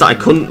stairs that I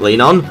couldn't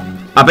lean on,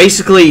 I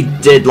basically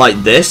did like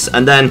this,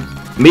 and then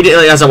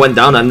immediately as I went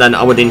down, and then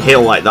I would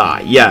inhale like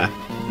that. Yeah,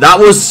 that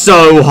was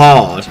so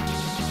hard,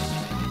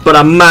 but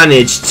I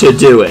managed to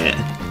do it.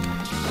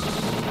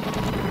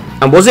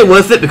 And was it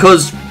worth it?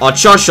 Because our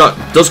charge shot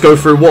does go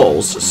through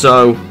walls,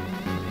 so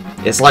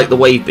it's like the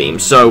wave beam,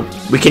 so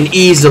we can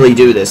easily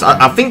do this.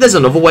 I think there's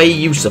another way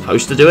you're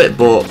supposed to do it,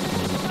 but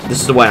this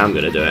is the way I'm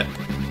gonna do it.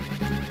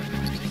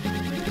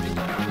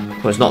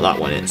 Well, it's not that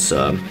one, it's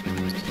oh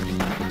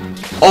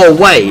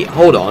wait,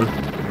 hold on.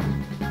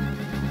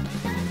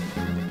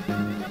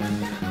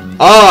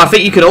 Oh, I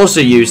think you could also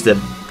use the...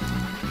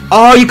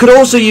 Oh, you could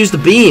also use the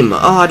beam.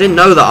 Oh, I didn't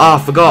know that. Oh, I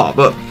forgot,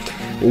 but...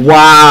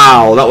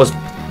 Wow, that was...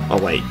 Oh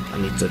wait, I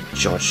need to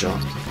charge shot.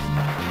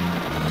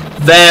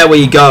 There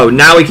we go.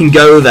 Now we can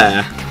go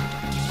there.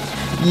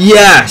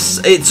 Yes!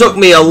 It took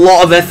me a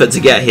lot of effort to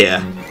get here.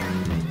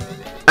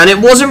 And it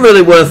wasn't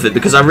really worth it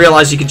because I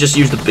realised you could just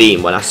use the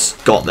beam when I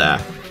got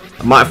there.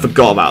 I might have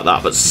forgot about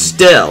that, but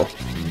still.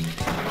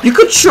 You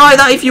could try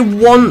that if you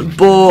want,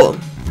 but...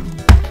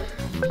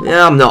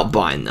 Yeah, I'm not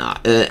buying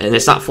that. And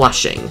is that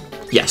flashing?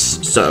 Yes,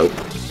 so...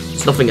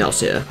 There's nothing else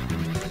here.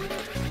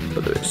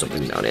 But there is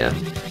something down here.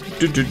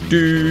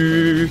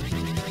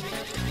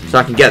 So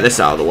I can get this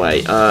out of the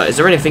way. Is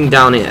there anything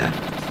down here?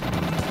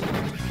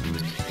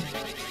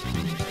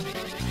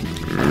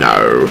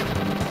 No.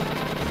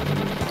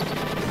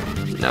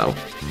 No.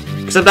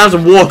 Except I have to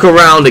walk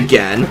around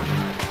again.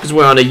 Because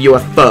we're on a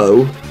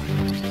UFO.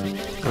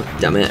 Oh,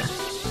 damn it.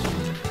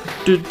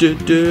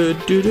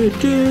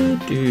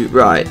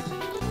 Right.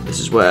 This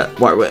is where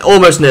we're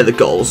almost near the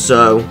goal,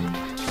 so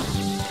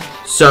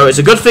it's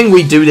a good thing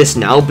we do this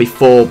now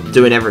before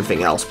doing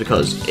everything else,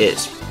 because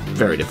it's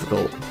very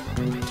difficult.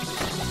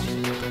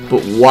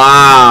 But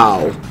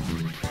wow,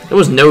 there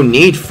was no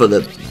need for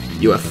the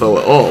UFO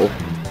at all.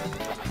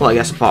 Well, I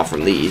guess apart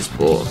from these,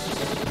 but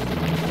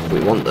we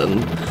want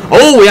them.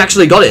 Oh, we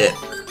actually got it.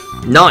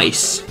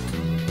 Nice.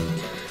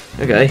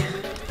 Okay.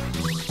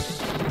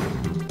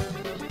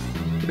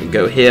 We can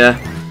go here,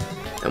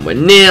 and we're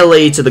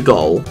nearly to the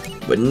goal.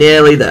 We're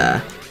nearly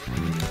there.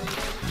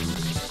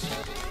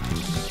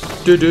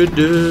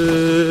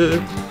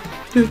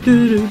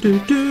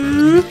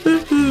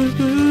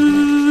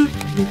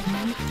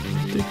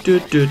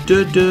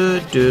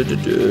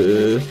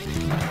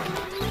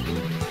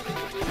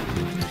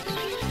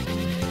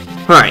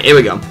 Alright, here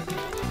we go.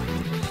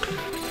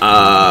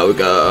 We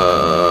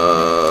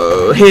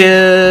go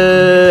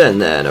here and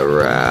then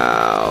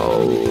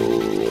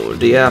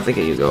around. Yeah, I think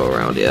you go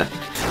around here.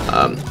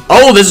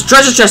 Oh, there's a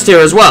treasure chest here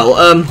as well.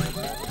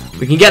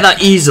 We can get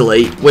that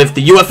easily with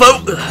the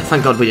UFO.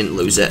 Thank God we didn't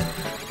lose it.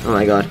 Oh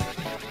my God.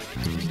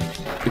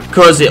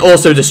 Because it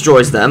also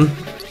destroys them,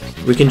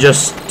 we can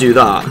just do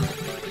that.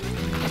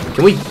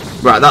 Can we?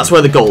 Right, that's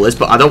where the goal is,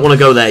 but I don't want to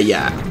go there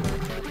yet.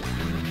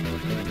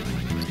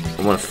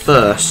 I want to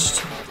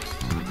first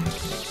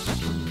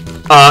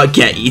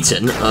get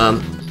eaten. I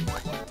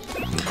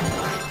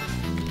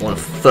want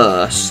to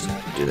first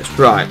do this.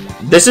 Right,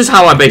 this is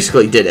how I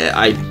basically did it.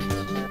 I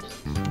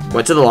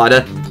went to the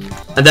ladder,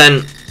 And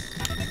then...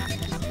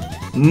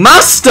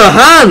 Master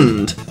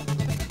Hand!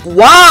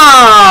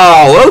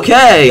 Wow!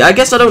 Okay, I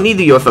guess I don't need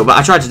the UFO, but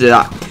I tried to do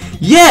that.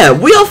 Yeah,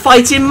 we are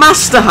fighting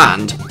Master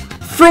Hand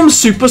from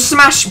Super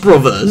Smash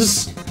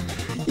Brothers.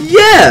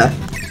 Yeah!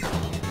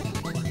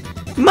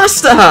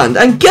 Master Hand,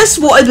 and guess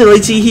what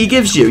ability he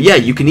gives you? Yeah,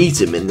 you can eat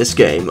him in this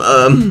game.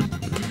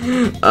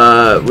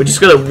 We're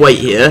just gonna wait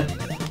here.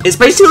 It's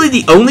basically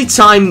the only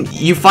time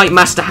you fight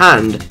Master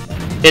Hand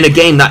in a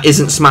game that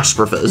isn't Smash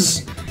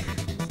Brothers.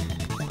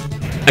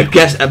 I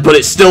guess, but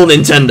it's still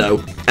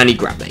Nintendo, and he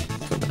grabbed me.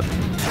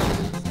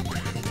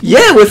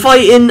 Yeah, we're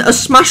fighting a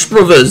Smash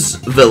Brothers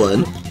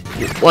villain.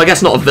 Well, I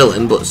guess not a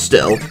villain, but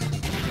still.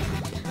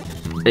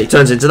 And he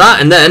turns into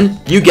that, and then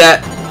you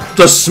get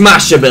the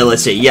Smash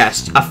ability.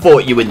 Yes, I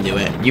thought you would knew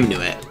it. You knew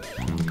it.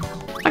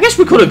 I guess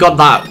we could have got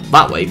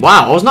that way.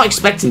 Wow, I was not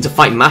expecting to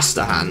fight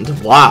Master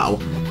Hand. Wow.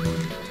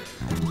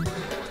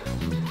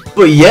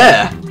 But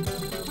yeah,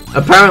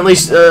 apparently,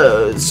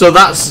 so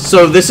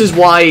this is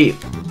why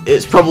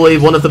it's probably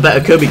one of the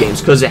better Kirby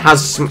games, because it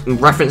has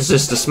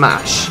references to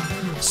Smash.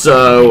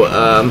 So,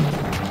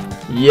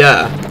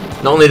 yeah,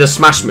 not only the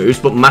Smash moves,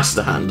 but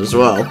Master Hand as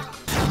well.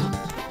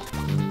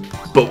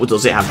 But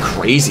does it have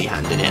Crazy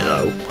Hand in it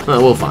though?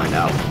 We'll find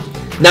out.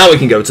 Now we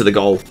can go to the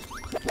goal,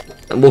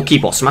 and we'll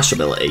keep our Smash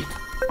ability.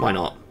 Why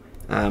not?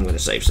 I'm gonna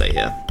save state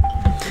here,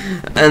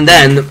 and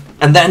then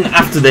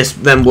after this,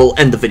 then we'll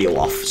end the video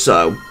off.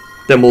 So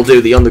then we'll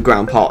do the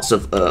underground parts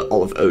of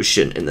Olive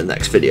Ocean in the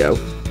next video.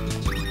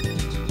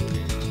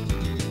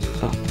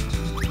 Oh.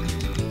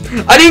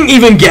 I didn't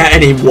even get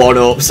any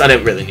one-ups. I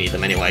don't really need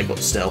them anyway, but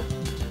still.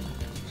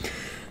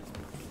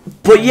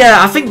 But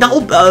yeah, I think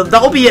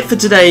that'll be it for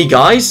today,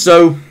 guys.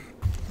 So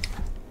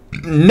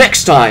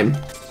next time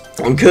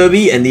on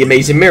Kirby and the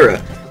Amazing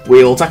Mirror,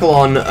 we'll tackle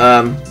on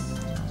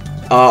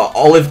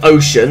Olive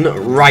Ocean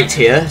right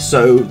here.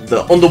 So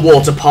the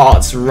underwater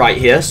parts right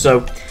here.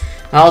 So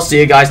I'll see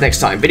you guys next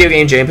time. Video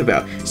Game Jay and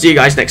Pabell. See you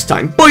guys next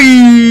time.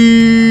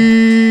 Bye!